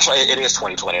 That's right. It is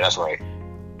 2020. That's right.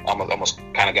 I almost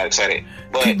kind of got excited.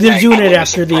 But they're doing it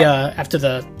after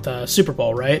the Super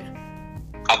Bowl, right?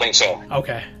 I think so.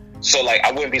 Okay. So like,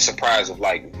 I wouldn't be surprised if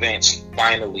like Vince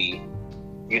finally,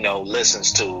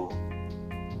 listens to,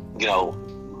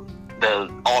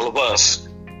 all of us.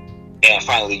 And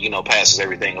finally, passes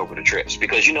everything over to Trips,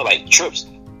 because like Trips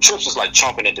is like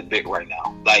chomping at the bit right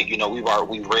now. Like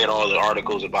we've read all the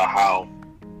articles about how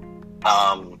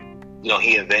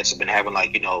he and Vince have been having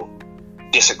like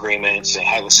disagreements and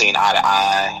haven't seen eye to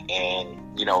eye, and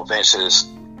Vince is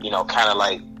kind of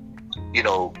like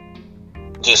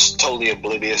just totally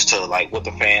oblivious to like what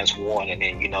the fans want, and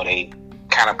then they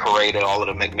kind of paraded all of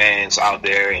the McMahons out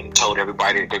there and told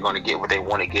everybody that they're going to get what they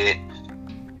want to get,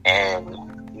 and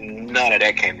none of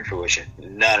that came to fruition.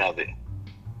 None of it.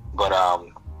 But I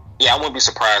wouldn't be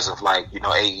surprised if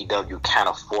AEW kind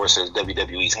of forces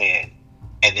WWE's hand,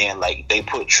 and then like they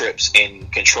put Trips in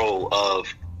control of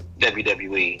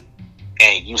WWE,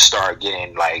 and you start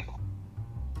getting like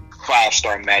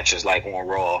 5-star matches like on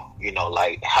Raw,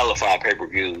 like hellified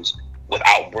pay-per-views,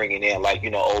 without bringing in like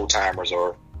old timers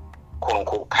or quote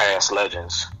unquote past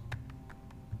legends.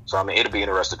 So I mean, it'll be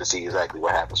interesting to see exactly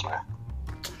what happens, man.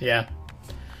 Yeah.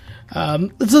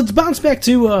 Let's bounce back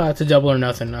to Double or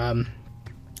Nothing.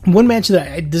 One match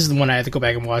this is the one I had to go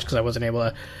back and watch because I wasn't able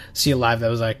to see it live. That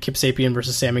was Kip Sapien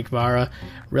versus Sammy Guevara.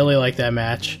 Really liked that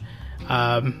match.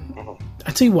 I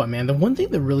tell you what, man, the one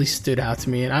thing that really stood out to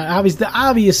me, and the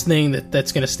obvious thing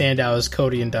that's going to stand out is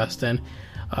Cody and Dustin,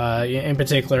 in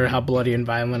particular how bloody and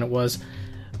violent it was.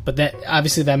 But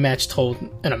that match told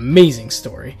an amazing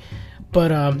story.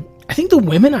 But I think the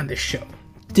women on this show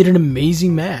did an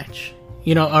amazing match.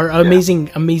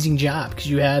 Amazing job, because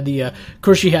you had of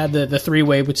course you had the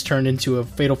 3-way, which turned into a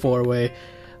fatal 4-way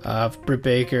of Britt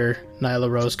Baker, Nyla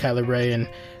Rose, Kylie Ray, and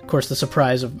of course the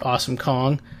surprise of Awesome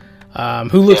Kong,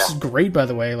 who looks great, by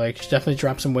the way. Like, she definitely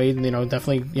dropped some weight, and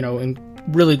definitely in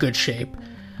really good shape.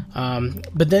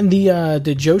 But then the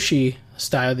Joshi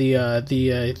style,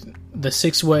 the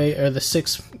 6-way or the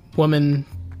 6-woman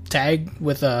tag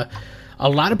with a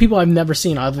lot of people I've never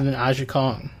seen other than Aja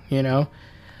Kong.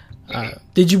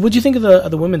 What'd you think of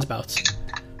the women's bouts?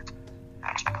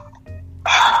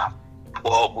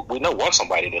 Well, we know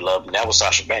somebody that loved, and that was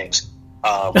Sasha Banks.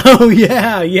 Oh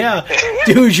yeah,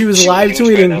 dude, she was live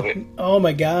tweeting. Oh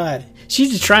my god,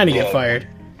 she's just trying to get fired.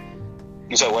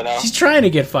 You said what now? She's trying to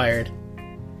get fired.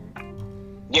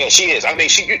 Yeah, she is. I mean,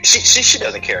 she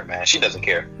doesn't care, man. She doesn't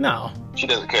care. No, she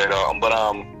doesn't care at all. But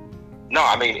no,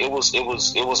 I mean, it was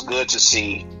good to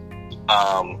see.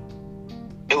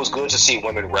 it was good to see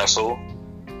women wrestle.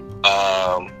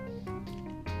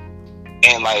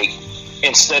 And like,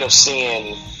 instead of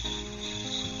seeing,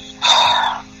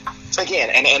 again,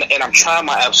 and I'm trying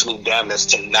my absolute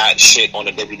damnedest to not shit on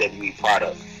the WWE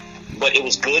product, but it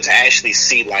was good to actually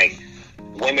see like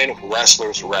women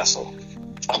wrestlers wrestle.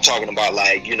 I'm talking about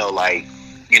like, takedowns,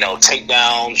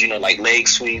 like leg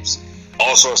sweeps,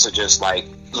 all sorts of just like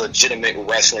legitimate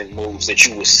wrestling moves that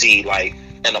you would see like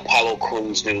an Apollo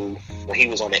Crews do when he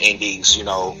was on the Indies,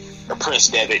 the Prince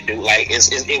Devitt do. Like,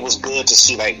 it was good to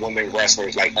see like women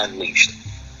wrestlers like unleashed.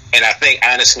 And I think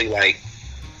honestly, like,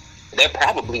 that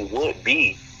probably would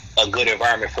be a good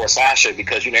environment for Sasha,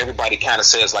 because everybody kind of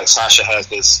says like Sasha has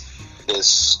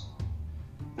this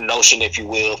notion, if you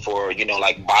will, for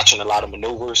like botching a lot of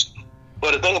maneuvers.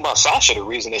 But the thing about Sasha, the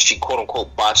reason that she quote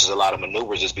unquote botches a lot of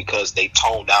maneuvers is because they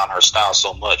toned down her style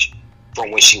so much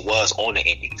from when she was on the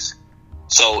Indies.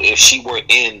 So if she were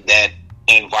in that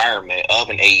environment of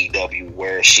an AEW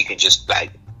where she can just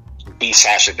like be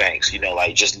Sasha Banks,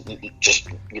 like just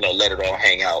let it all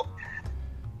hang out,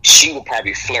 she would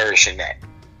probably flourish in that.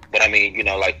 But I mean, and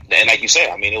like you said,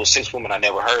 I mean, it was 6 women I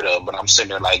never heard of, but I'm sitting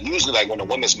there like, usually like when a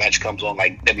women's match comes on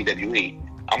like WWE,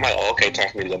 I'm like, oh, okay, time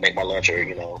for me to go make my lunch or,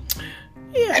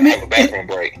 yeah, I mean, have a bathroom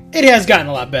break. It has gotten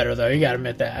a lot better though. You gotta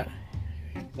admit that.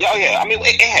 Yeah, I mean,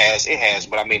 it has,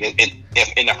 but I mean,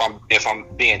 if I'm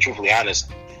being truthfully honest,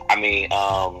 I mean,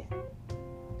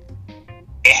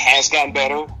 it has gotten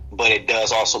better, but it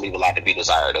does also leave a lot to be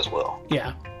desired as well.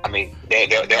 Yeah. I mean,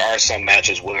 there are some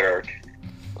matches where,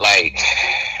 like,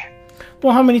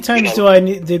 well, how many times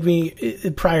did we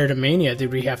prior to Mania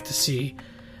did we have to see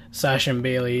Sasha and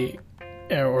Bayley,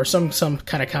 or some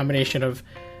kind of combination of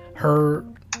her,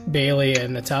 Bayley,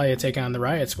 and Natalya take on the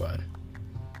Riot Squad?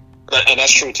 And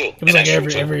that's true too. It was like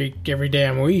every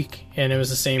damn week, and it was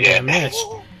the same damn match.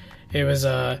 It was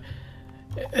that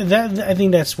I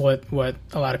think that's what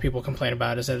a lot of people complain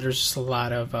about, is that there's just a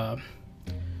lot of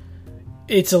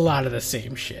it's a lot of the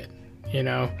same shit,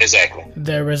 Exactly.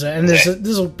 There was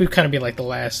this will kind of be like the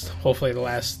last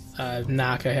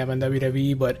knock I have on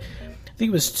WWE, but I think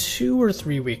it was 2 or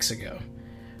 3 weeks ago.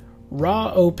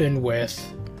 Raw opened with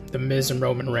The Miz and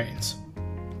Roman Reigns,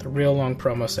 the real long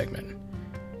promo segment.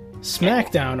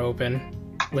 SmackDown opened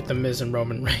with The Miz and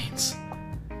Roman Reigns.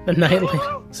 The night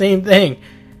later, same thing.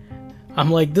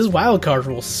 I'm like, this wildcard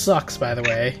rule sucks, by the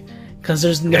way, because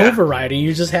there's no variety.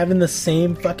 You're just having the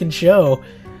same fucking show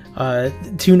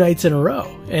 2 nights in a row,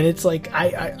 and it's like,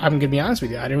 I'm gonna be honest with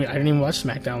you, I didn't even watch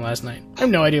SmackDown last night. I have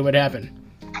no idea what happened.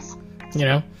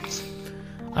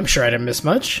 I'm sure I didn't miss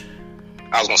much.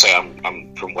 I was gonna say,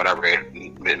 I'm from what I read,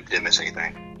 didn't miss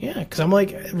anything. Yeah, because I'm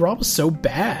like, Raw was so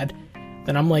bad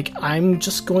that I'm like, I'm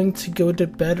just going to go to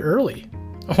bed early,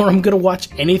 or I'm gonna watch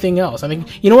anything else. I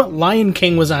think, you know what? Lion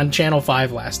King was on Channel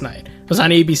 5 last night. It was on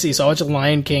ABC, so I watched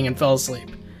Lion King and fell asleep.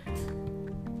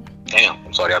 Damn,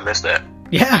 I'm sorry I missed that.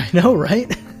 Yeah, I know,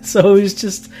 right? So it's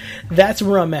just, that's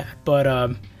where I'm at. But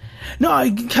no,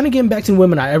 kind of getting back to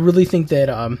women, I really think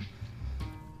that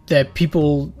that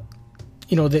people,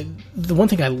 the one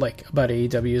thing I like about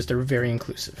AEW is they're very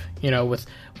inclusive. With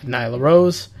Nyla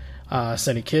Rose,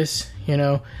 Sunny Kiss,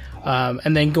 and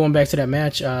then going back to that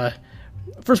match.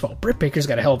 First of all, Britt Baker's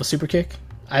got a hell of a super kick.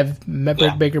 I've met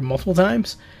Britt Baker multiple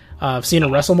times. I've seen her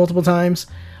wrestle multiple times.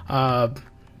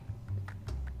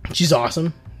 She's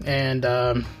awesome, and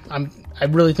I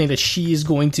really think that she is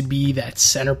going to be that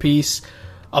centerpiece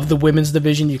of the women's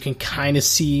division. You can kind of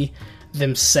see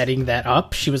them setting that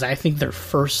up. She was, I think, their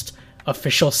first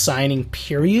official signing,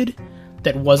 period,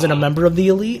 that wasn't a member of the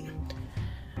Elite.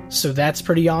 So that's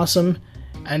pretty awesome.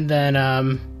 And then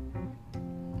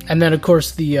of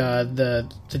course the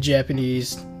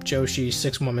Japanese Joshi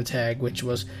 6-woman tag, which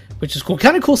is cool.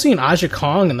 Kind of cool seeing Aja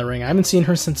Kong in the ring. I haven't seen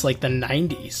her since like the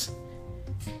 90s.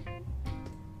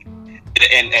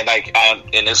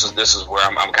 And this is where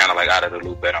I'm kind of like out of the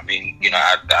loop. But I mean,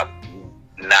 I'm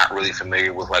not really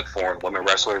familiar with like foreign women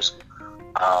wrestlers,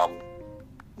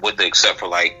 with the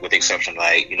exception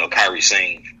Kairi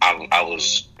Sane. I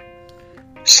was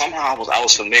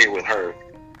familiar with her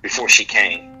before she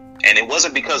came, and it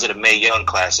wasn't because of the Mae Young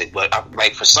Classic, but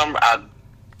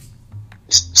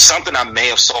something I may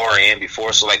have saw her in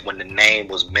before. So like when the name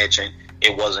was mentioned,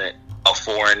 it wasn't a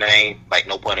foreign name, like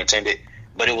no pun intended.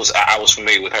 But I was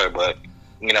familiar with her, but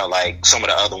like some of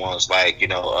the other ones, like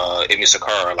Emi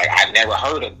Sakura, like I've never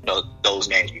heard of those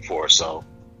names before. So,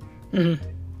 no,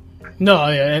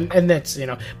 yeah, and that's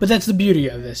but that's the beauty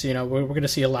of this. We're going to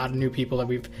see a lot of new people that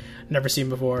we've never seen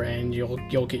before, and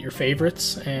you'll get your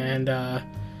favorites. And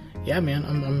yeah, man,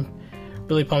 I'm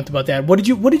really pumped about that. What did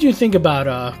you think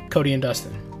about Cody and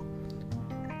Dustin?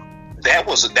 that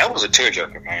was a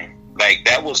tearjerker, man. Like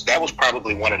that was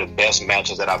probably one of the best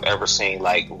matches that I've ever seen,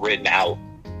 like written out,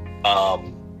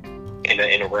 in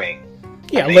the ring.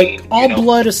 Yeah, like all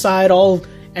blood aside, all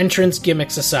entrance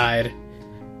gimmicks aside.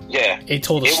 Yeah, it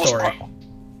told a story.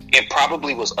 It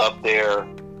probably was up there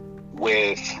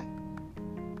with.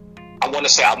 I want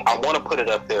to say I want to put it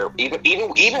up there, even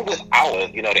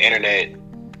without the internet,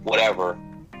 whatever.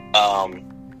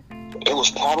 It was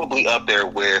probably up there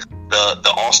with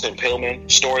the Austin Pillman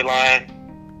storyline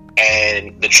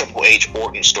and the Triple H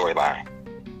Orton storyline.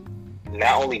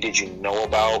 Not only did you know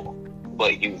about,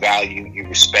 but you value, you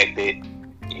respected,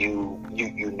 you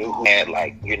knew who had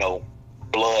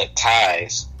blood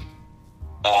ties.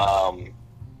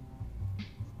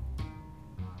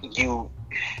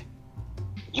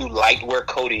 You liked where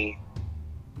Cody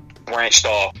branched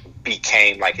off,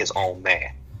 became like his own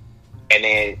man, and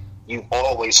then you've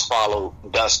always followed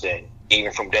Dustin,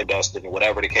 even from Dead Dustin,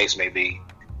 whatever the case may be,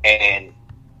 and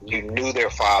you knew their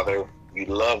father, you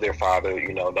loved their father,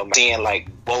 seeing like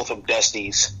both of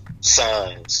Dusty's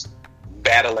sons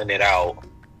battling it out,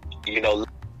 it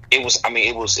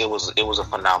was a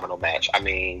phenomenal match. I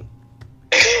mean,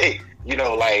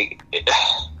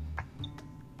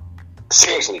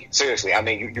 seriously, I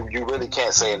mean, you really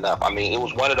can't say enough. I mean, it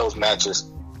was one of those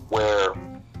matches where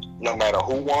no matter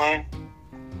who won,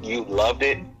 you loved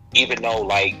it, even though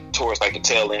towards the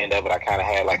tail end of it, I kind of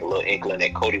had a little inkling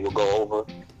that Cody would go over.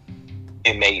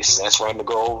 It made sense for him to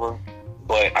go over,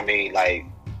 but I mean,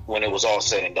 when it was all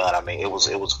said and done, I mean, it was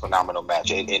a phenomenal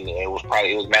match, and it was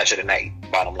match of the night.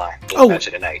 Bottom line, match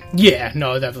of the night. Yeah,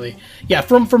 no, definitely, yeah.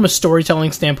 From a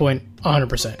storytelling standpoint,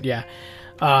 100%, yeah.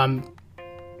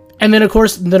 And then, of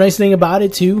course, the nice thing about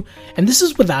it too, and this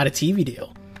is without a TV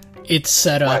deal, it's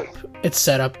set up. Right. It's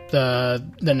set up the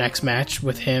next match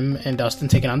with him and Dustin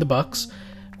taking on the Bucks,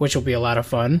 which will be a lot of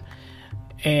fun.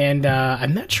 And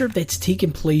I'm not sure if that's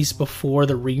taken place before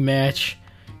the rematch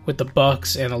with the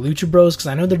Bucks and the Lucha Bros, because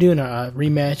I know they're doing a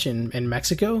rematch in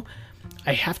Mexico.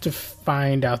 I have to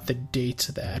find out the dates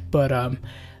of that, but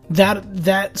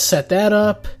that set that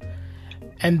up.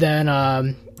 And then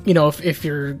if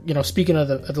you're speaking of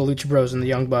the Lucha Bros and the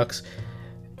Young Bucks,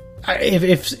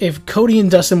 if Cody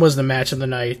and Dustin was the match of the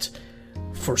night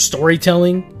for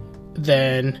storytelling,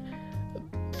 then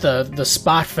the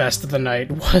spot fest of the night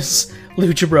was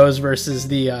Lucha Bros versus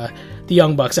the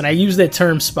Young Bucks, and I use that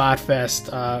term spot fest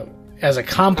as a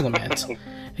compliment.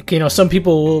 Some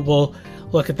people will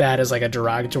look at that as a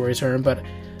derogatory term, but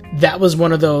that was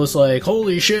one of those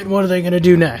holy shit, what are they gonna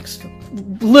do next?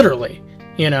 Literally,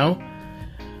 and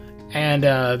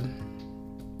I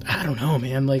don't know,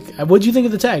 man. What'd you think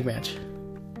of the tag match?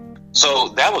 So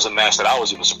that was a match that I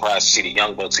was even surprised to see the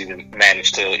Young Bucks even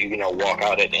manage to, walk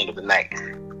out at the end of the night.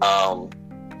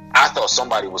 I thought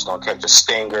somebody was going to catch a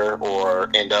stinger or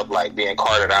end up being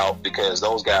carted out, because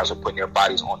those guys are putting their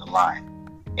bodies on the line.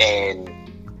 And,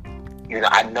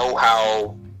 I know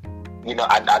how,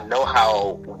 I know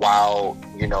how wild,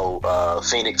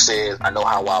 Phoenix is. I know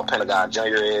how wild Pentagon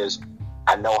Jr. is.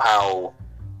 I know how,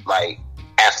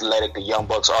 athletic the Young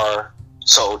Bucks are.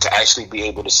 So to actually be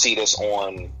able to see this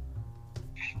on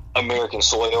American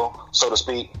soil, so to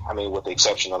speak, I mean, with the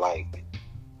exception of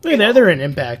they're in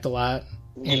Impact a lot.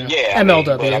 Yeah,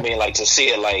 MLW. I mean, to see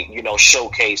it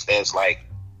showcased as not.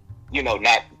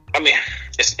 I mean,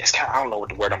 it's kind of, I don't know what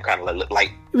the word I'm kind of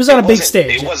like. It was on a big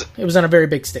stage. It was on a very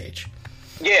big stage.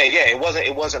 Yeah.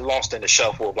 It wasn't lost in the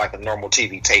shuffle of a normal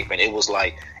TV taping. It was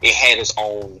it had its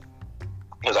own.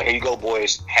 It was here you go,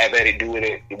 boys. Have at it. Do with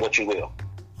it what you will.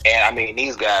 And I mean,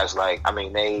 these guys,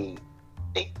 they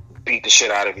beat the shit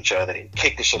out of each other. They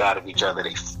kicked the shit out of each other.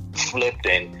 They flipped,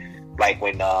 and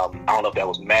when I don't know if that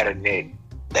was Matt or Nick,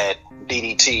 that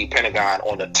DDT Pentagon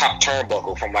on the top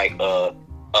turnbuckle from a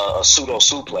pseudo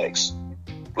suplex.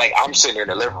 I'm sitting there in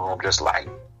the living room just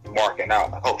marking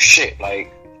out oh shit.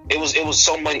 It was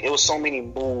so many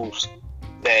moves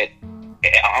that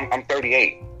I'm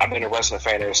 38. I've been a wrestling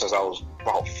fan ever since I was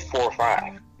about 4 or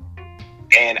 5.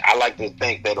 And I like to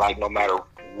think that no matter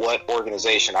what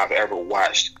organization I've ever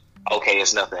watched, okay,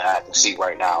 it's nothing I can see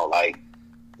right now.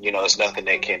 It's nothing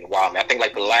that can wow me. I think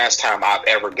the last time I've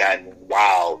ever gotten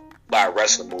wowed by a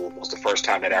wrestling move was the first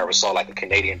time that I ever saw a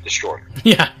Canadian Destroyer.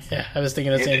 Yeah, I was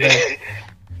thinking the same thing.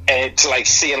 And to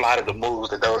see a lot of the moves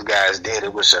that those guys did,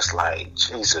 it was just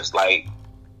Jesus, I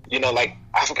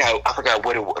forgot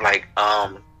what it was.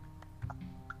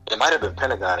 It might have been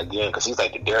Pentagon again, because he's the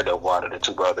daredevil out of the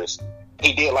two brothers.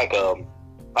 He did it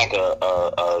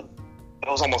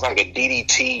was almost like a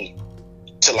DDT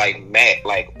to Matt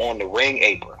on the ring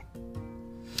apron.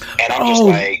 And I'm just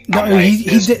like, no, I'm like,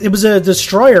 he did, it was a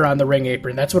destroyer on the ring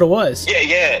apron. That's what it was. Yeah.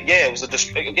 It was a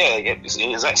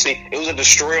it was a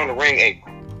destroyer on the ring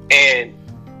apron, and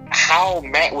how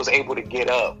Matt was able to get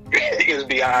up is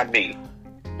beyond me.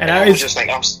 And I was just like,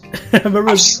 I'm sitting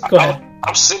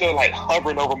there like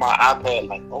hovering over my iPad,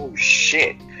 like, oh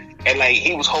shit. And like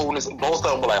he was holding his, both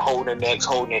of them were like holding their necks,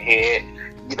 holding their head.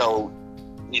 You know,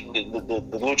 the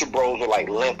Lucha Bros were like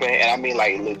limping, and I mean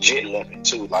like legit limping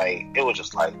too. Like it was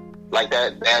just like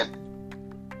that.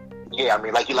 Yeah, I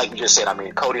mean like you just said. I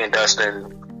mean Cody and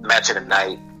Dustin match of the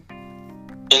night.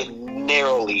 It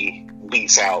narrowly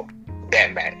beats out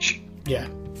that match. Yeah.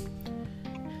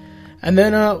 And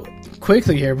then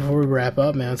quickly here before we wrap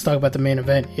up, man, let's talk about the main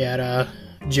event. You had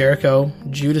Jericho,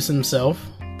 Judas himself,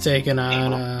 taking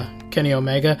on Kenny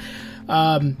Omega.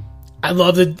 I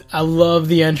love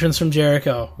the entrance from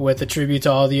Jericho with a tribute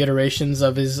to all the iterations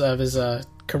of his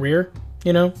career.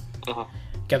 You know,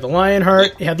 got the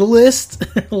Lionheart, he had the list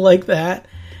like that,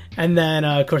 and then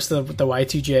of course the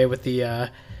Y2J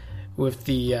with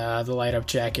the light up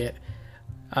jacket.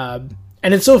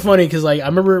 And it's so funny because like I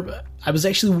remember I was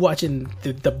actually watching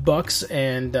the Bucks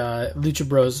and Lucha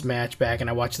Bros match back, and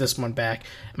I watched this one back.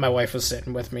 And my wife was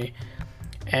sitting with me,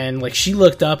 and like she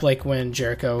looked up like when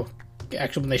Jericho,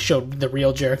 actually when they showed the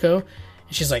real Jericho,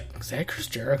 and she's like, "Is that Chris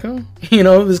Jericho?" You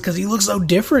know, it was because he looks so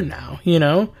different now. You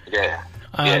know, yeah.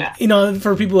 You know,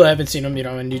 for people who haven't seen him, you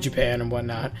know, in New Japan and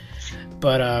whatnot.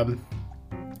 But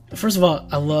first of all,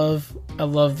 I love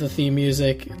the theme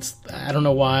music. I don't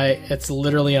know why. It's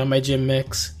literally on my gym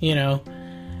mix, you know.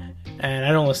 And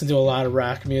I don't listen to a lot of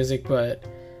rock music, but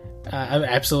I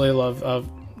absolutely love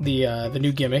the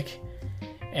new gimmick.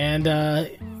 And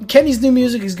Kenny's new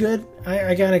music is good.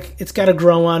 It's gotta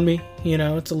grow on me, you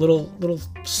know. It's a little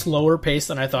slower pace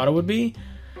than I thought it would be.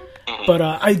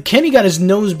 But Kenny got his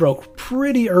nose broke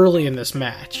pretty early in this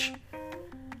match,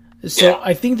 so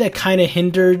I think that kind of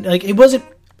hindered. Like it wasn't.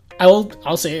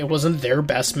 I'll say it wasn't their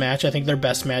best match. I think their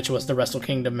best match was the Wrestle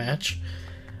Kingdom match,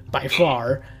 by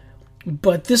far.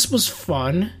 But this was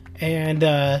fun, and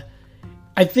I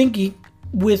think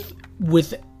with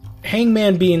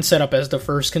Hangman being set up as the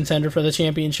first contender for the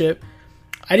championship,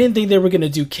 I didn't think they were going to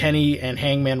do Kenny and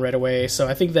Hangman right away. So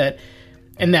I think that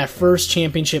in that first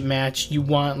championship match, you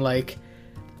want like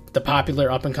the popular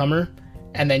up and comer,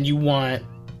 and then you want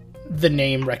the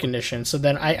name recognition. So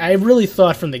then I really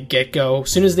thought from the get-go, as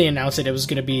soon as they announced it was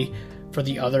going to be for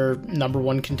the other number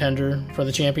one contender for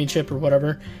the championship or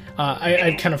whatever,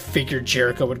 I kind of figured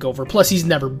Jericho would go over. Plus, he's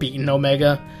never beaten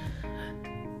Omega.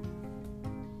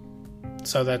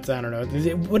 So that's, I don't know.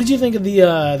 What did you think of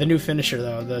the new finisher,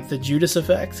 though? The Judas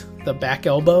effect? The back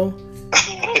elbow?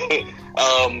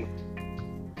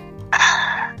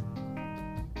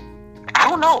 I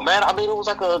don't know, man. I mean, it was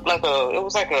like a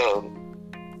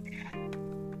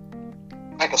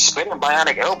spinning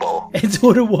bionic elbow. It's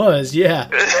what it was, yeah.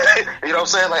 You know what I'm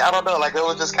saying? Like, I don't know. Like, it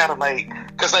was just kind of like,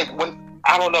 because like when,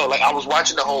 I don't know, like I was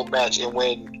watching the whole match, and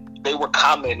when they were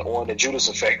commenting on the Judas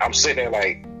effect, I'm sitting there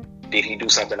like, did he do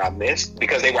something I missed?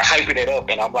 Because they were hyping it up,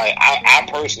 and I'm like, I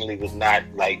personally was not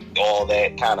like all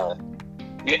that kind of,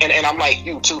 and I'm like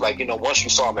you too. Like, you know, once you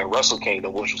saw him at Wrestle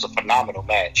Kingdom, which was a phenomenal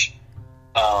match,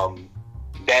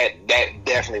 that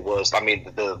definitely was. I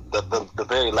mean, the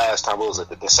very last time, what was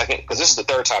it? The second, because this is the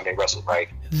third time they wrestled, right?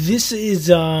 This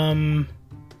is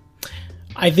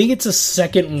I think it's a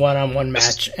second one-on-one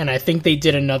match, and I think they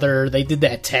did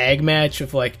that tag match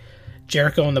of like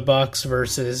Jericho and the Bucks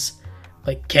versus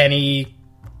like Kenny,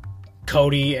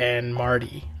 Cody, and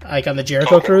Marty, like on the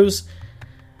Jericho Cruise.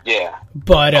 Yeah.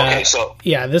 But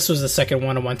yeah, this was the second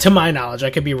one-on-one, to my knowledge. I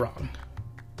could be wrong.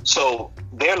 So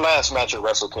their last match at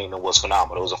Wrestle Kingdom was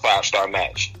phenomenal. It was a 5-star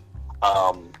match.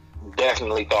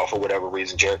 Definitely thought for whatever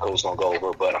reason Jericho was gonna go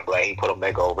over, but I'm glad he put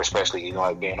Omega over, especially, you know,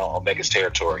 like being on Omega's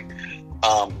territory.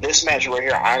 This match right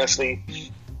here, honestly,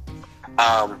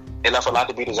 it left a lot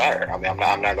to be desired. I mean,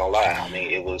 I'm not gonna lie. I mean,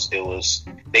 it was.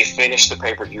 They finished the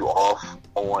pay-per-view off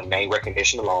on name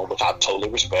recognition alone, which I totally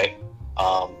respect.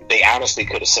 They honestly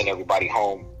could have sent everybody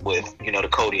home with, you know, the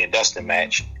Cody and Dustin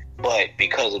match, but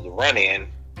because of the run-in,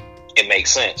 it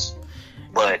makes sense.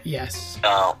 But yes,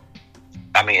 I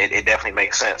mean, it definitely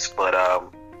makes sense. But I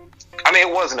mean,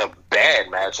 it wasn't a bad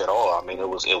match at all. I mean, it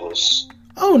was.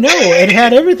 Oh no, it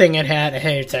had everything. It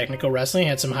had technical wrestling, it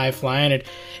had some high flying, it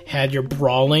had your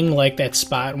brawling, like that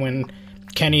spot when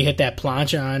Kenny hit that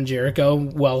plancha on Jericho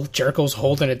while Jericho's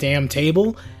holding a damn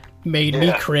table, made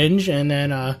me cringe. And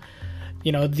then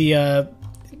you know,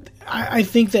 I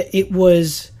think that it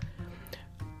was,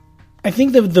 I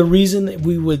think that the reason that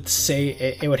we would say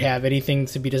it would have anything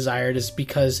to be desired is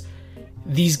because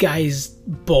these guys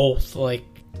both, like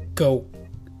go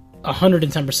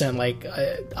 110%, like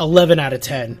 11 out of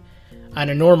 10 on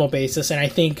a normal basis. And I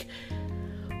think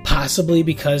possibly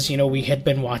because, we had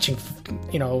been watching,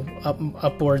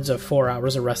 upwards of 4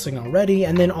 hours of wrestling already.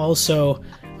 And then also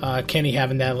Kenny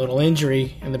having that little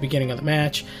injury in the beginning of the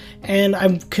match. And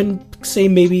I can say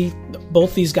maybe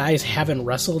both these guys haven't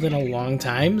wrestled in a long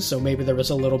time. So maybe there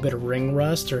was a little bit of ring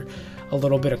rust or a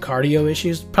little bit of cardio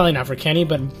issues. Probably not for Kenny,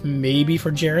 but maybe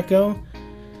for Jericho.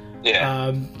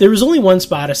 Yeah. There was only one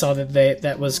spot I saw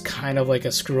that was kind of like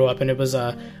a screw up, and it was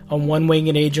a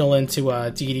one-winged angel into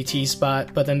a DDT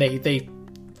spot, but then they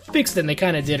fixed it and they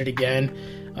kind of did it again.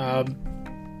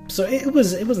 So it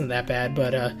wasn't that bad,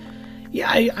 but yeah,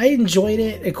 I enjoyed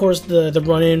it. Of course, the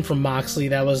run-in from Moxley,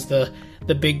 that was the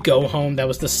big go-home, that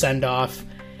was the send-off,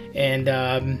 and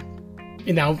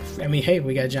now, I mean, hey,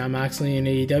 we got Jon Moxley in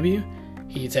AEW.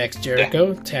 He attacks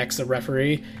Jericho, attacks the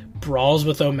referee, brawls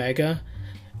with Omega.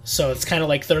 So it's kind of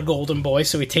like their golden boy,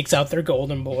 so he takes out their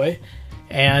golden boy.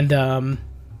 And, I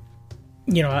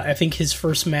think his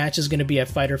first match is going to be at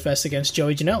Fyter Fest against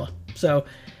Joey Janela. So,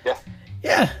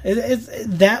 yeah,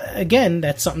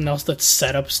 that's something else that's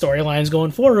set up storylines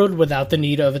going forward without the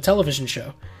need of a television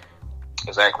show.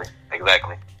 Exactly.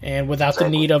 And without the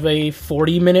need of a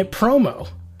 40-minute promo.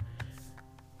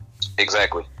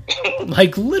 Exactly.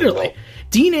 Like, literally.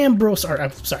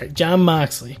 Jon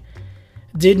Moxley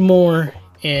did more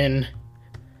in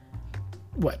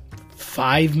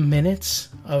 5 minutes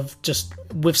of just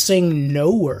with saying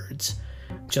no words,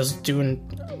 just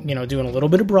doing a little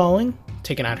bit of brawling,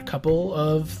 taking out a couple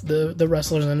of the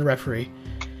wrestlers and the referee.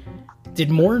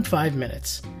 Did more in 5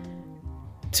 minutes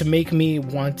to make me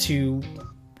want to,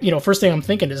 first thing I'm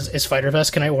thinking is Fyter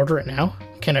Fest, can I order it now?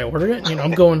 Can I order it?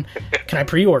 I'm going, can I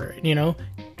pre-order it?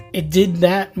 It did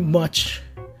that much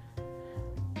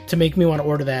to make me want to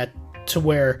order that, to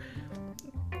where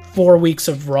 4 weeks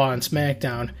of Raw and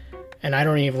SmackDown, and I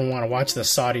don't even want to watch the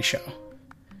Saudi show.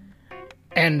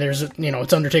 And there's,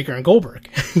 it's Undertaker and Goldberg,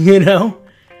 Yeah,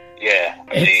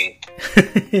 I mean,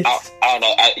 I don't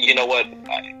know. You know what?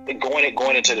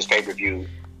 Going into this pay-per-view,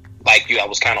 like you, I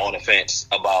was kind of on the fence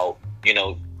about, coming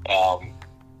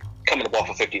up off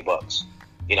of $50.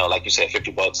 Like you said,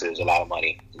 $50 is a lot of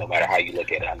money, no matter how you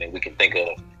look at it. I mean, we can think of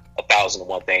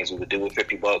 1,001 things we would do with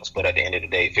 $50, but at the end of the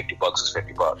day, $50 is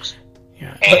 $50.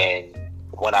 Yeah. And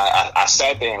when I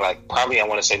sat there and probably I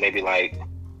want to say maybe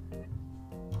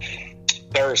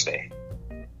Thursday,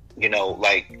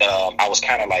 I was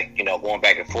kind of going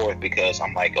back and forth because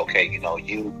I'm like, okay,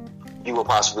 you were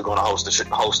possibly going to host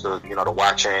the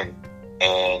watch-in,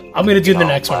 and I'm going to do the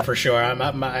next one for sure. I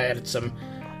had some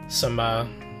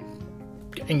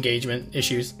engagement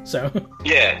issues, so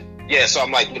yeah. So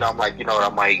I'm like, because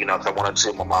I wanted to see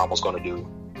what my mom was going to do.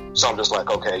 So I'm just like,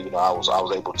 okay, I was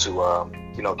able to,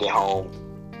 get home,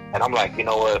 and I'm like,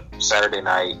 Saturday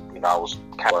night, I was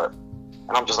kind of,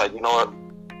 and I'm just like, I'm gonna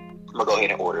go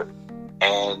ahead and order.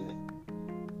 And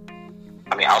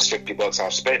I mean, I was $50 I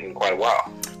was spending quite a while.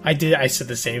 I said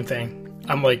the same thing.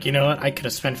 I'm like, I could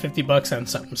have spent $50 on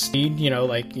something speed,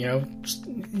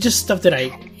 just stuff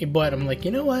that but I'm like,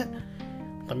 let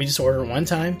me just order it one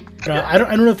time. I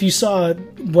don't know if you saw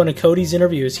one of Cody's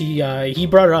interviews. He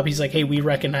brought it up. He's like, hey, we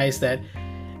recognize that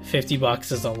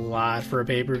 $50 is a lot for a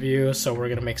pay-per-view, so we're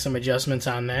gonna make some adjustments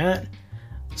on that.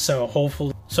 So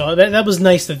hopefully, that was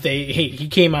nice that he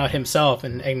came out himself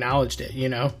and acknowledged it.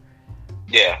 Yeah.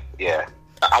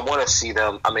 I want to see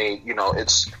them. I mean,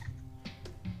 it's.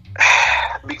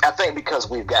 I think because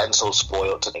we've gotten so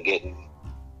spoiled to getting,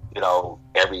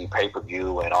 every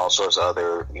pay-per-view and all sorts of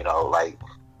other, I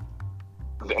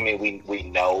mean, we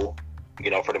know,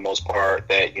 for the most part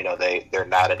that, they're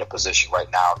not in a position right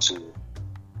now to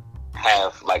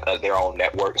have their own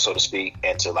network, so to speak,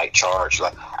 and to charge.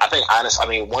 I think honestly, I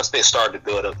mean, once they start to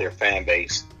build up their fan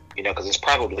base, because it's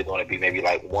probably going to be maybe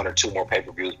 1 or 2 more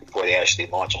pay-per-views before they actually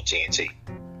launch on TNT.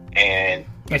 And,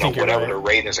 whatever the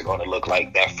ratings are going to look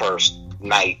like that first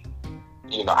night,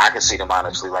 I can see them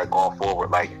honestly going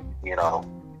forward,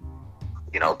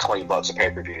 $20 a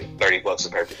pay-per-view, $30 a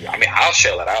pay-per-view. I mean, I'll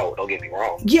shell it out, don't get me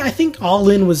wrong. Yeah, I think All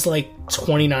In was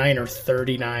 $29 or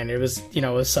 $39. It was, it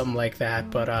was something like that.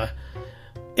 But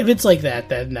if it's like that,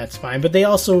 then that's fine. But they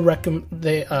also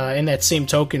in that same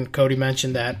token, Cody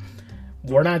mentioned that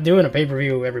we're not doing a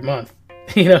pay-per-view every month.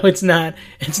 It's not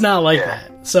like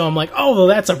that. So I'm like, oh, well,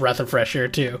 that's a breath of fresh air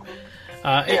too.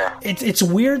 It's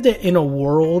weird that in a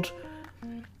world,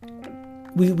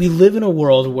 we live in a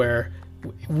world where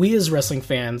we as wrestling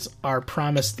fans are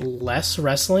promised less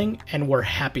wrestling and we're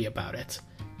happy about it.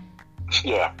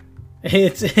 Yeah.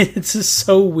 It's just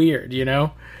so weird,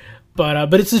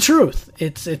 But it's the truth.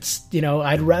 It's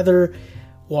I'd rather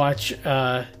watch.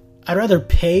 I'd rather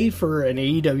pay for an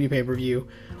AEW pay-per-view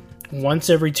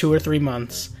once every 2 or 3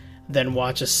 months than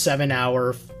watch a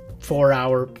 7-hour,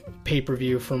 4-hour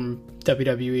pay-per-view from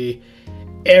WWE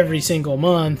every single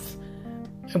month,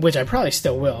 which I probably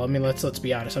still will. I mean, let's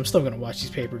be honest. I'm still going to watch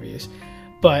these pay-per-views,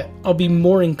 but I'll be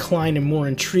more inclined and more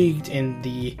intrigued in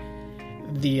the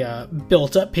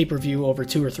built-up pay-per-view over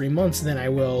 2 or 3 months than I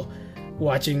will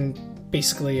watching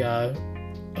basically a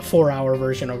 4-hour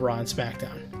version of Raw and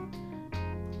SmackDown.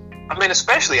 I mean,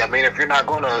 especially, if you're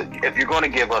gonna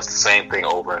give us the same thing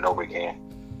over and over again,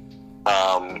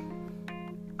 I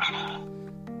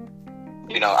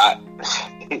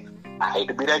hate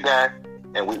to be that guy,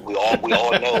 and we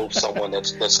all know someone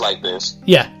that's like this.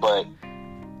 Yeah. But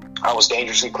I was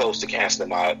dangerously close to canceling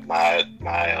my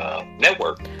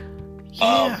network.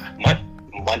 Yeah.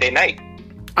 Monday night.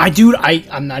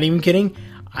 I'm not even kidding.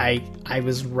 I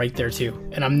was right there too,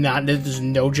 and I'm not. There's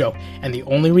no joke. And the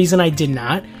only reason I did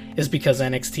not is because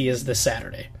NXT is this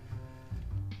Saturday.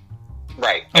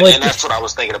 Right, and that's what I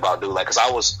was thinking about, dude. Like, cause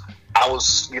I was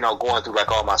going through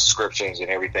like all my subscriptions and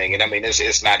everything, and I mean,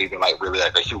 it's not even like really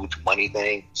like a huge money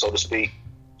thing, so to speak.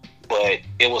 But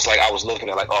it was like I was looking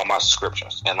at like all my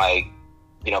subscriptions, and like,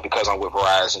 because I'm with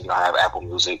Verizon, I have Apple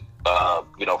Music, for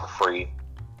free.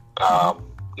 I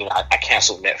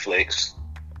canceled Netflix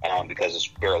because it's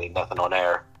barely nothing on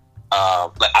there.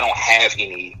 Like, I don't have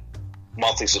any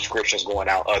monthly subscriptions going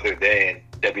out other than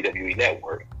WWE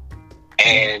Network.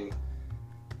 And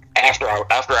after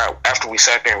we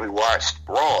sat there and we watched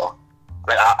Raw,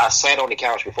 like I sat on the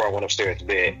couch before I went upstairs to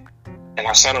bed, and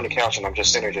I sat on the couch and I'm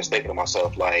just sitting there just thinking to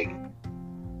myself, like,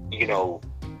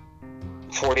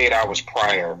 48 hours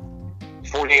prior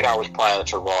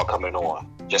to Raw coming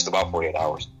on, just about 48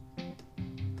 hours,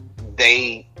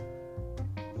 they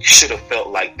should have felt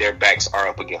like their backs are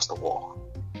up against the wall,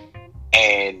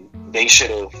 and they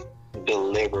should have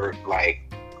delivered like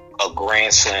a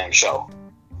Grand Slam show.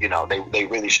 They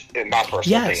really should, in my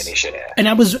personal opinion, they should have. And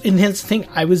here's the thing,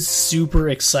 I was super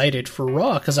excited for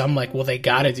Raw, because I'm like, well, they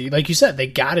gotta do, like you said, they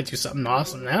gotta do something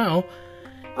awesome now.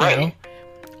 Right.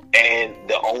 And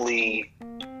the only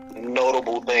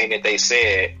notable thing that they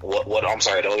said,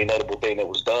 the only notable thing that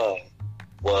was done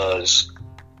was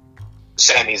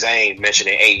Sami Zayn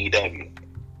mentioning AEW.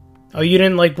 Oh, you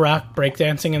didn't like Brock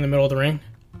breakdancing in the middle of the ring?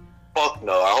 Fuck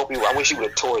no. I wish he would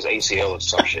have tore his ACL or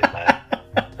some shit, man.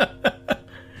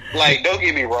 Like, don't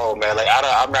get me wrong, man. Like, I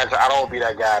don't be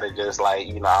that guy that just like,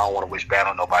 I don't want to wish bad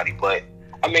on nobody. But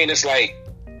I mean, it's like,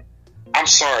 I'm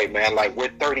sorry, man. Like,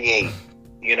 we're 38.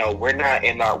 We're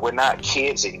not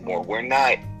kids anymore. We're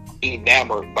not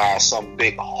enamored by some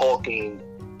big hulking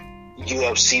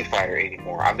UFC fighter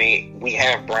anymore. I mean, we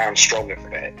have Braun Strowman for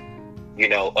that.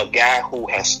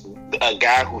 A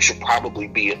guy who should probably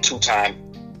be a 2-time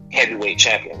heavyweight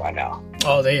champion by now.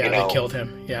 Oh, they killed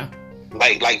him. Yeah.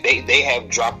 Like they have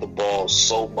dropped the ball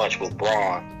so much with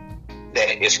Braun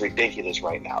that it's ridiculous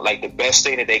right now. Like, the best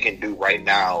thing that they can do right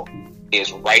now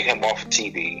is write him off of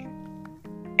TV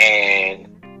and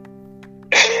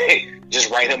just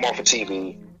write him off of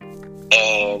TV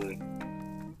and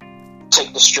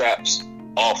take the straps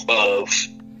off of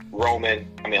Rowan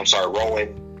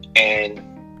and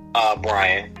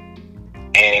Brian,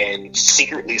 and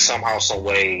secretly somehow, some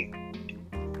way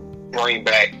bring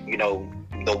back,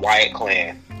 the Wyatt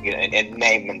clan, and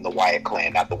name them the Wyatt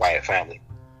clan, not the Wyatt family.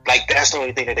 Like, that's the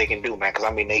only thing that they can do, man. Because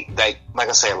I mean, they like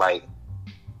I said, like,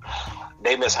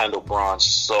 they mishandled Braun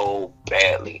so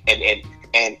badly,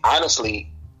 and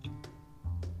honestly,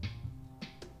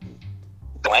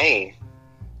 blame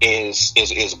is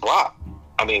Brock.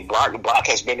 I mean, Brock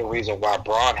has been the reason why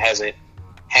Braun hasn't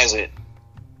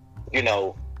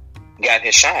got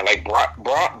his shine. Like,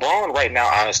 Braun right now,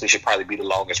 honestly, should probably be the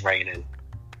longest reigning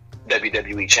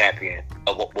WWE champion,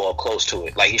 close to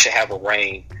it. Like, he should have a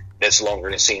reign that's longer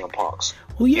than CM Punk's.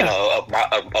 Well, yeah,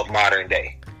 of modern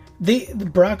day. The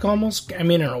Brock almost, I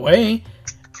mean, in a way,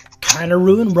 kind of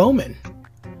ruined Roman.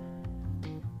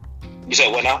 You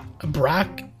said what now?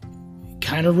 Brock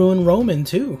kind of ruined Roman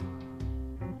too.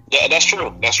 Yeah, that's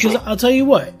true. That's true. I'll tell you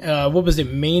what was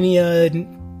it, Mania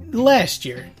last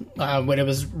year, when it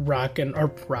was Brock and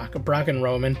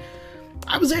Roman.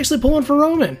 I was actually pulling for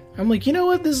Roman. I'm like, you know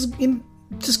what? Just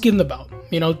give him the belt.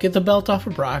 Get the belt off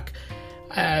of Brock.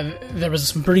 There was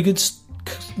some pretty good,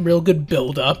 real good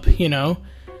build up,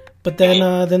 but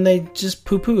then they just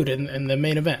poo-pooed in the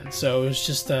main event. So it was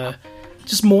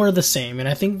just more of the same. And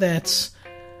I think that's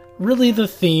really the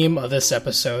theme of this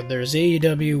episode. There's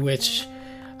AEW, which,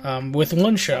 with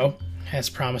one show, has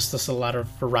promised us a lot of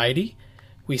variety.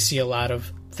 We see a lot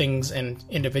of things and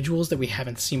individuals that we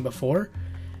haven't seen before.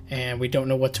 and we don't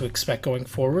know what to expect going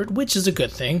forward, which is a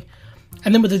good thing.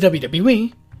 And then with the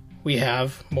WWE, we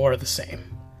have more of the same.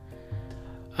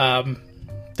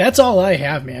 That's all I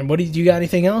have, man. Do you got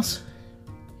anything else?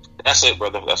 That's it,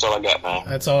 brother. That's all I got, man.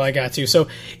 That's all I got, too. So,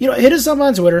 hit us up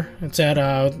on Twitter. It's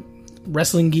at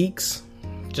Wrestling Geeks.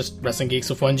 Just Wrestling Geeks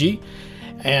with 1G.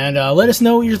 And let us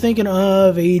know what you're thinking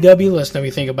of AEW. Let us know what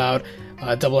you think about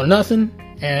Double or Nothing.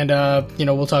 And,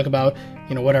 we'll talk about,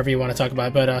 whatever you want to talk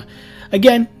about. But,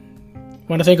 again,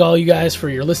 want to thank all you guys for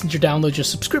your listens, your downloads, your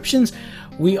subscriptions.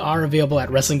 We are available at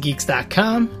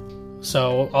WrestlingGeeks.com.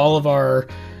 So all of our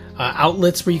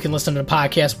outlets where you can listen to the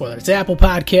podcast, whether it's Apple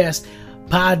Podcast,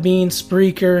 Podbean,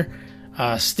 Spreaker,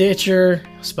 Stitcher,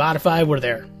 Spotify, we're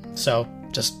there. So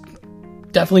just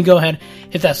definitely go ahead,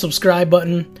 hit that subscribe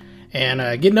button,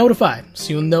 and get notified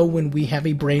so you'll know when we have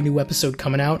a brand new episode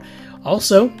coming out.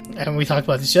 Also, and we talked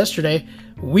about this yesterday,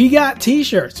 we got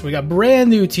t-shirts. We got brand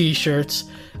new t-shirts.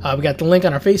 We got the link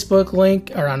on our Facebook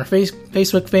link, or on our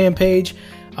Facebook fan page.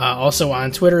 Also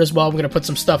on Twitter as well. We're going to put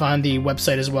some stuff on the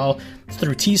website as well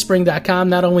through teespring.com.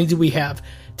 Not only do we have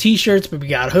t-shirts, but we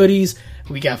got hoodies,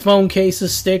 we got phone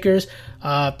cases, stickers.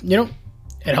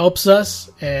 It helps us,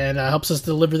 and helps us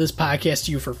deliver this podcast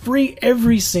to you for free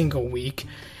every single week.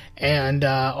 And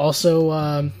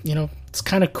also, it's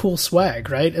kind of cool swag,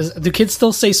 right? Do kids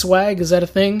still say swag? Is that a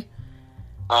thing?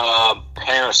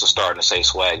 Parents are starting to say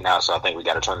swag now, so I think we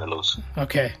got to turn it loose.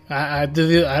 Okay.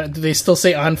 Do they still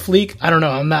say on fleek? I don't know.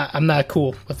 I'm not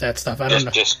cool with that stuff. I don't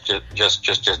know. Just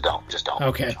don't.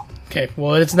 Okay. Okay.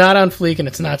 Well, it's not on fleek and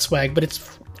it's not swag, but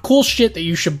it's cool shit that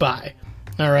you should buy.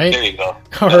 All right. There you go.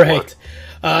 All right.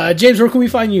 James, where can we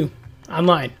find you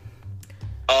online?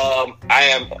 I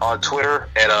am on Twitter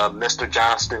at Mr.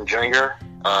 Johnston Jr.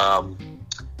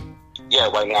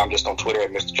 Right now I'm just on Twitter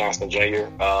at Mr. Johnston Jr.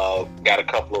 Got a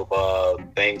couple of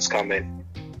things coming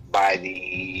by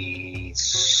the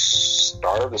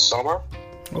start of the summer.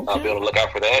 Okay. Be on the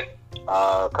lookout for that.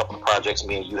 A couple of projects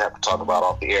me and you have to talk about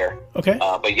off the air. Okay.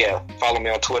 But yeah, follow me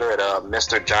on Twitter at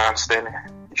Mr. Johnston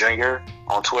Jr.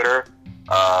 on Twitter.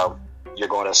 You're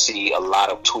going to see a lot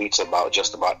of tweets about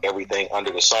just about everything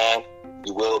under the sun.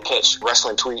 You will catch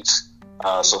wrestling tweets,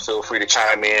 so feel free to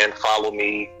chime in, follow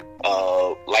me,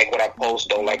 like what I post,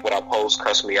 don't like what I post,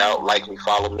 cuss me out, like me,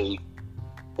 follow me.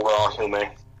 We're all human.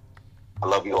 I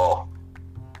love you all.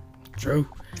 True.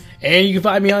 And you can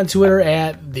find me on Twitter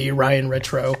at the Ryan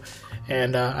Retro,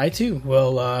 and I too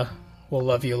will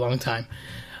love you a long time.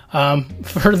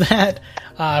 For that,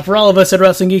 for all of us at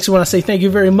Wrestling Geeks, we want to say thank you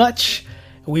very much.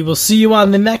 We will see you on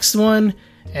the next one,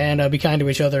 and be kind to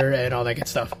each other and all that good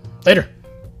stuff. Later.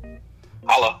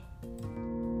 Holla.